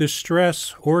 The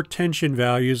stress or tension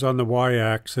values on the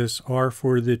y-axis are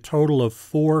for the total of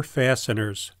 4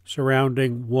 fasteners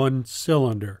surrounding one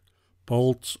cylinder,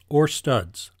 bolts or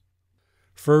studs.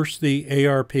 First, the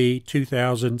ARP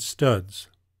 2000 studs.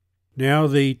 Now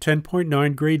the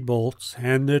 10.9 grade bolts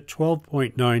and the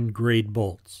 12.9 grade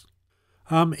bolts.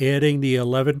 I'm adding the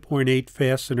 11.8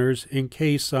 fasteners in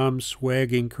case I'm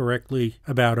swagging correctly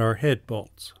about our head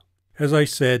bolts. As I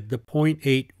said, the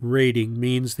 0.8 rating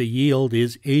means the yield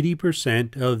is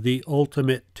 80% of the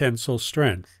ultimate tensile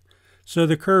strength, so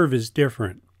the curve is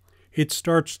different. It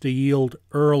starts to yield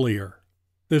earlier.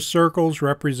 The circles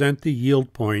represent the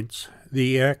yield points,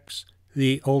 the X,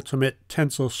 the ultimate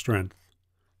tensile strength.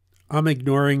 I'm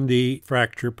ignoring the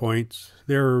fracture points.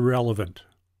 They're irrelevant.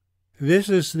 This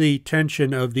is the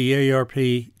tension of the ARP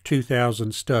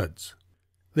 2000 studs.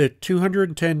 The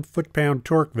 210 foot-pound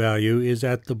torque value is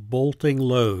at the bolting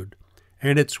load,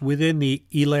 and it's within the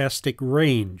elastic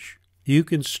range. You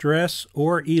can stress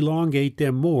or elongate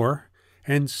them more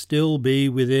and still be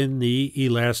within the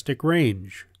elastic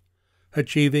range,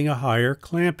 achieving a higher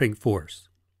clamping force.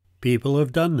 People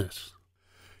have done this.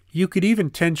 You could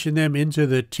even tension them into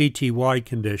the TTY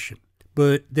condition,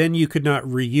 but then you could not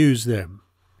reuse them,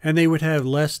 and they would have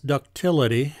less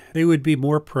ductility. They would be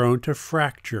more prone to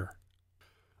fracture.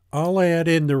 I'll add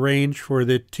in the range for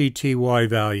the TTY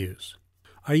values.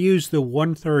 I use the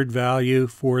 1/3 value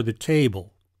for the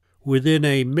table. Within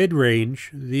a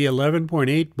mid-range, the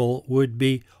 11.8 bolt would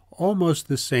be almost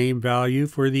the same value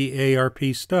for the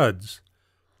ARP studs,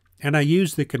 and I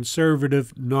use the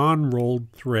conservative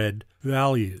non-rolled thread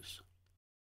values.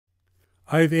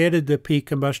 I've added the peak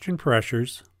combustion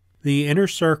pressures. The inner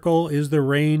circle is the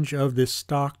range of the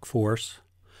stock force.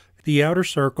 The outer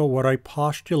circle, what I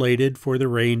postulated for the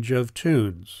range of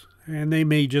tunes, and they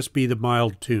may just be the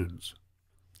mild tunes.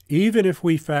 Even if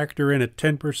we factor in a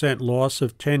 10% loss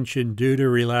of tension due to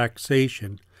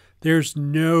relaxation, there's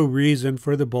no reason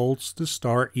for the bolts to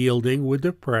start yielding with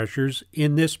the pressures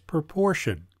in this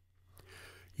proportion.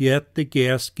 Yet the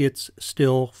gaskets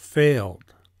still failed.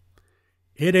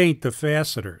 It ain't the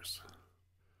fasteners.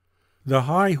 The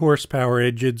high horsepower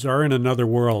engines are in another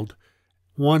world,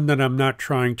 one that I'm not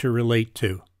trying to relate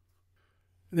to.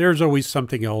 There's always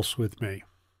something else with me.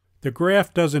 The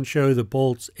graph doesn't show the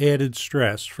bolt's added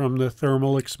stress from the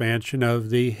thermal expansion of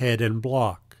the head and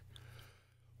block.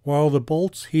 While the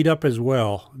bolts heat up as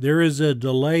well, there is a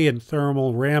delay in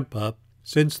thermal ramp-up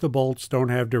since the bolts don't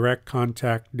have direct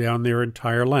contact down their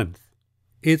entire length.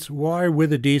 It's why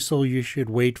with a diesel you should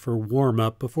wait for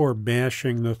warm-up before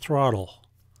mashing the throttle,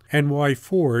 and why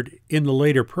Ford, in the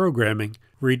later programming,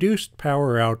 reduced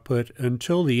power output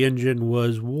until the engine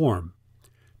was warm.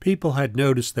 People had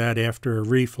noticed that after a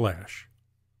reflash.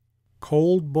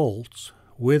 Cold bolts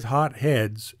with hot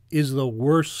heads is the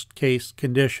worst case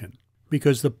condition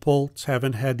because the bolts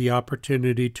haven't had the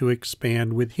opportunity to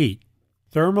expand with heat.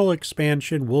 Thermal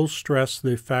expansion will stress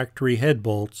the factory head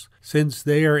bolts since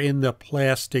they are in the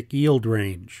plastic yield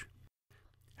range.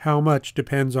 How much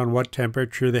depends on what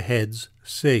temperature the heads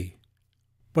see.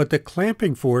 But the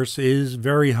clamping force is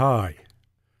very high.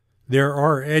 There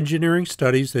are engineering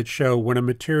studies that show when a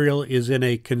material is in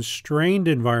a constrained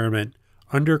environment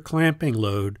under clamping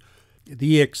load,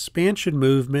 the expansion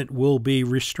movement will be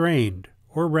restrained,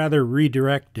 or rather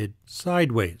redirected,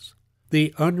 sideways,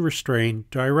 the unrestrained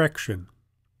direction.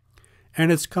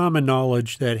 And it's common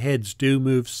knowledge that heads do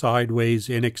move sideways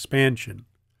in expansion.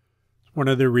 It's one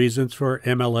of the reasons for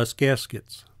MLS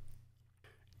gaskets.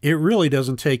 It really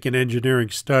doesn't take an engineering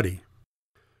study.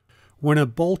 When a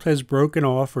bolt has broken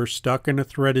off or stuck in a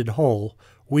threaded hole,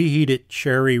 we heat it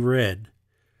cherry red.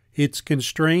 It's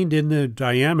constrained in the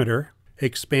diameter.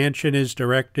 Expansion is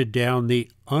directed down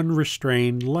the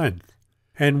unrestrained length,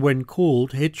 and when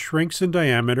cooled, it shrinks in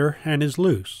diameter and is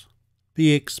loose.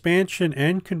 The expansion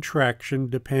and contraction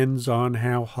depends on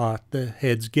how hot the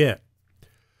heads get.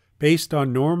 Based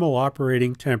on normal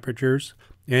operating temperatures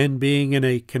and being in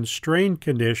a constrained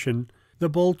condition, the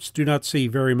bolts do not see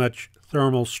very much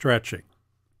thermal stretching.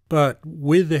 But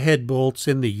with the head bolts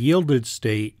in the yielded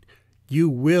state, you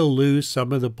will lose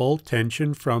some of the bolt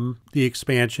tension from the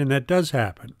expansion that does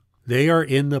happen. They are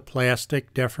in the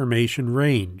plastic deformation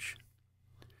range.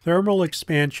 Thermal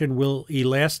expansion will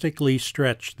elastically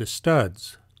stretch the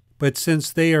studs, but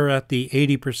since they are at the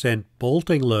 80%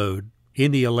 bolting load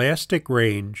in the elastic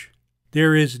range,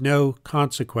 there is no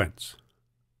consequence.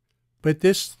 But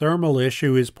this thermal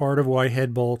issue is part of why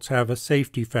head bolts have a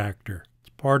safety factor.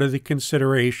 It's part of the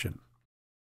consideration.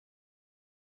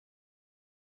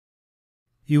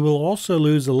 You will also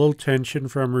lose a little tension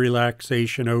from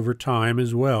relaxation over time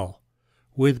as well,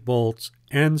 with bolts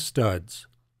and studs,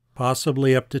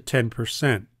 possibly up to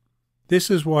 10%. This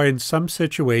is why in some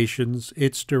situations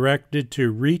it's directed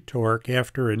to retorque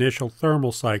after initial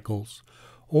thermal cycles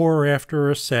or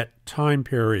after a set time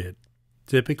period,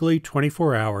 typically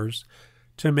 24 hours,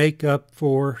 to make up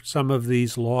for some of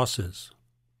these losses.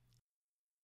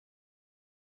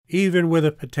 Even with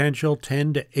a potential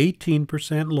 10 to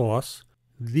 18% loss,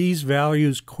 these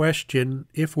values question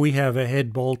if we have a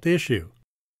head bolt issue,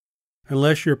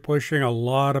 unless you're pushing a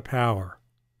lot of power,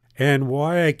 and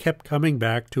why I kept coming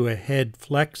back to a head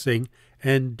flexing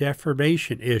and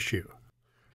deformation issue.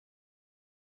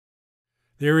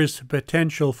 There is the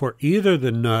potential for either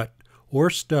the nut or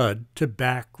stud to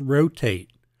back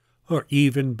rotate, or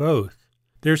even both.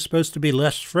 There's supposed to be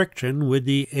less friction with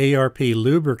the ARP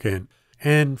lubricant,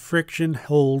 and friction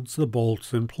holds the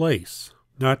bolts in place,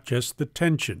 not just the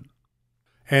tension.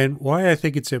 And why I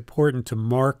think it's important to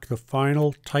mark the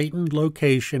final tightened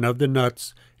location of the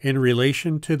nuts in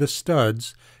relation to the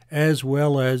studs as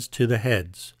well as to the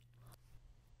heads.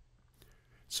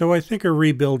 So I think a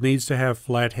rebuild needs to have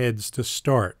flat heads to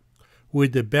start,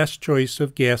 with the best choice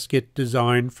of gasket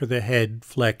designed for the head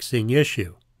flexing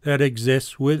issue that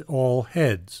exists with all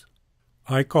heads.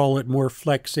 I call it more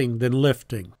flexing than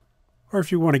lifting, or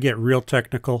if you want to get real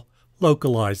technical,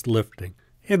 localized lifting,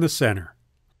 in the center.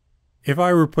 If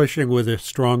I were pushing with a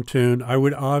strong tune, I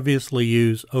would obviously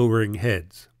use O-ring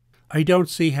heads. I don't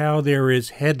see how there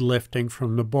is head lifting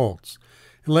from the bolts,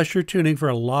 unless you're tuning for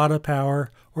a lot of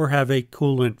power or have a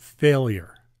coolant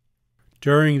failure.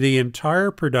 During the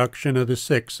entire production of the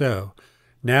 6.0,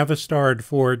 Navistar and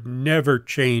Ford never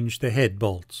changed the head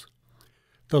bolts.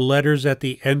 The letters at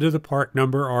the end of the part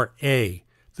number are A,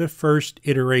 the first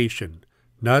iteration,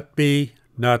 not B,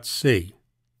 not C.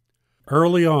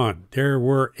 Early on, there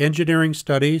were engineering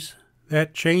studies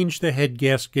that changed the head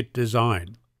gasket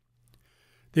design.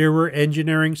 There were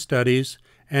engineering studies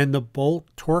and the bolt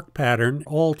torque pattern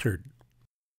altered.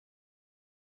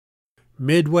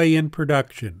 Midway in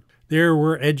production, there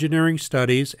were engineering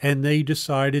studies and they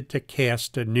decided to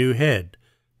cast a new head,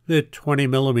 the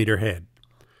 20mm head.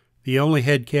 The only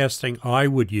head casting I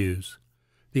would use,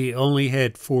 the only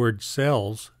head Ford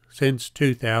sells since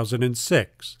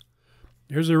 2006.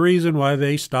 There's a reason why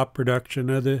they stopped production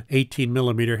of the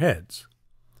 18mm heads.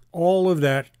 All of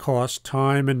that cost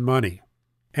time and money.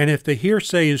 And if the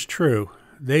hearsay is true,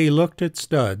 they looked at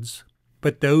studs,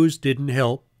 but those didn't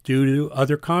help due to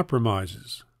other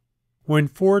compromises. When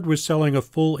Ford was selling a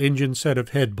full engine set of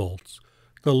head bolts,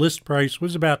 the list price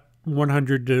was about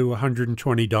 $100 to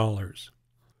 $120.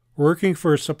 Working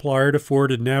for a supplier to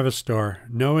Ford and Navistar,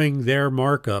 knowing their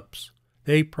markups,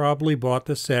 they probably bought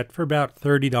the set for about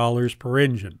 $30 per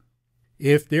engine.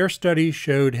 If their studies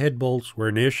showed head bolts were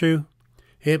an issue,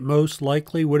 it most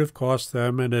likely would have cost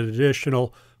them an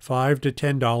additional $5 to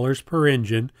 $10 per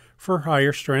engine for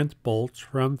higher strength bolts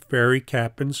from ferry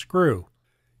cap and screw.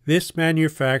 This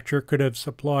manufacturer could have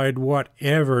supplied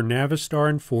whatever Navistar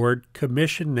and Ford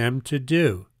commissioned them to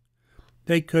do.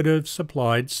 They could have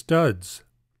supplied studs.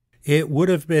 It would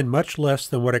have been much less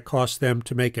than what it cost them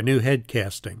to make a new head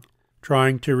casting,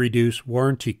 trying to reduce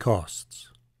warranty costs.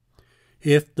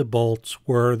 if the bolts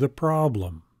were the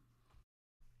problem.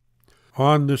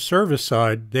 On the service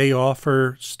side, they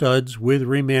offer studs with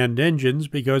remand engines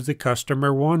because the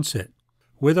customer wants it,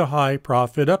 with a high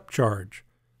profit upcharge.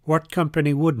 What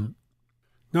company wouldn't?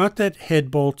 Not that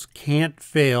head bolts can't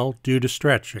fail due to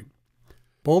stretching.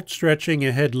 Bolt stretching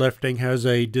and head lifting has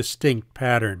a distinct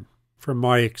pattern, from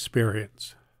my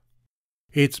experience.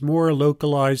 It's more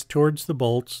localized towards the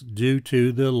bolts due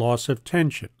to the loss of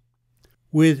tension.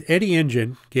 With any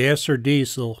engine, gas or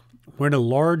diesel, when a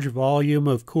large volume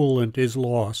of coolant is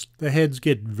lost, the heads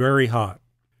get very hot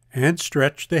and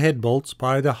stretch the head bolts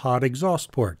by the hot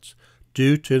exhaust ports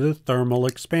due to the thermal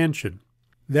expansion.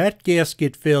 That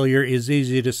gasket failure is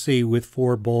easy to see with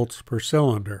 4 bolts per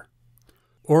cylinder,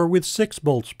 or with 6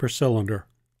 bolts per cylinder.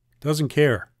 Doesn't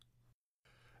care.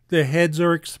 The heads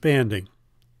are expanding.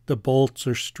 The bolts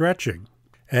are stretching.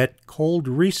 At cold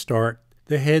restart,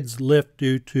 the heads lift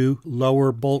due to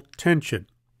lower bolt tension,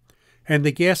 and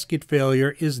the gasket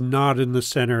failure is not in the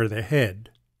center of the head.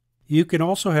 You can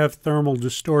also have thermal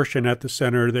distortion at the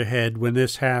center of the head when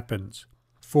this happens.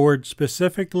 Ford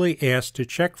specifically asked to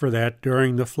check for that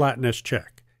during the flatness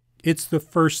check. It's the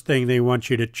first thing they want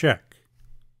you to check.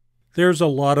 There's a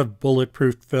lot of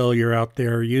bulletproof failure out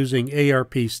there using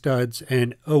ARP studs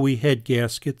and OE head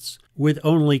gaskets with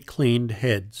only cleaned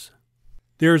heads.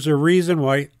 There's a reason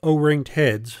why O-ringed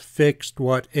heads fixed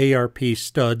what ARP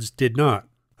studs did not.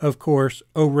 Of course,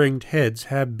 O-ringed heads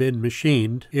have been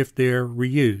machined if they're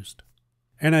reused.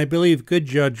 And I believe good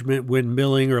judgment when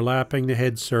milling or lapping the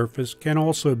head surface can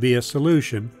also be a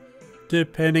solution,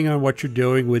 depending on what you're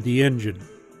doing with the engine.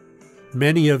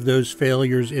 Many of those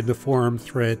failures in the forum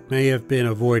thread may have been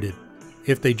avoided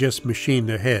if they just machined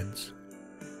the heads.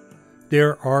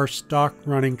 There are stock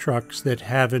running trucks that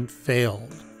haven't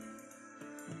failed.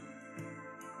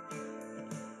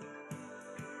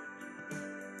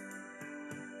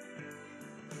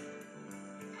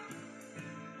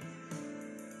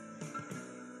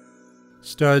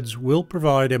 Studs will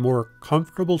provide a more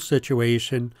comfortable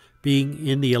situation being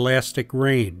in the elastic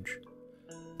range,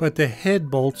 but the head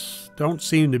bolts don't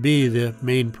seem to be the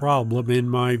main problem in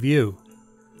my view,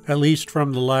 at least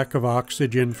from the lack of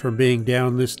oxygen from being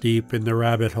down this deep in the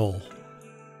rabbit hole.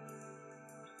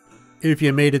 If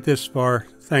you made it this far,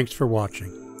 thanks for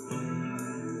watching.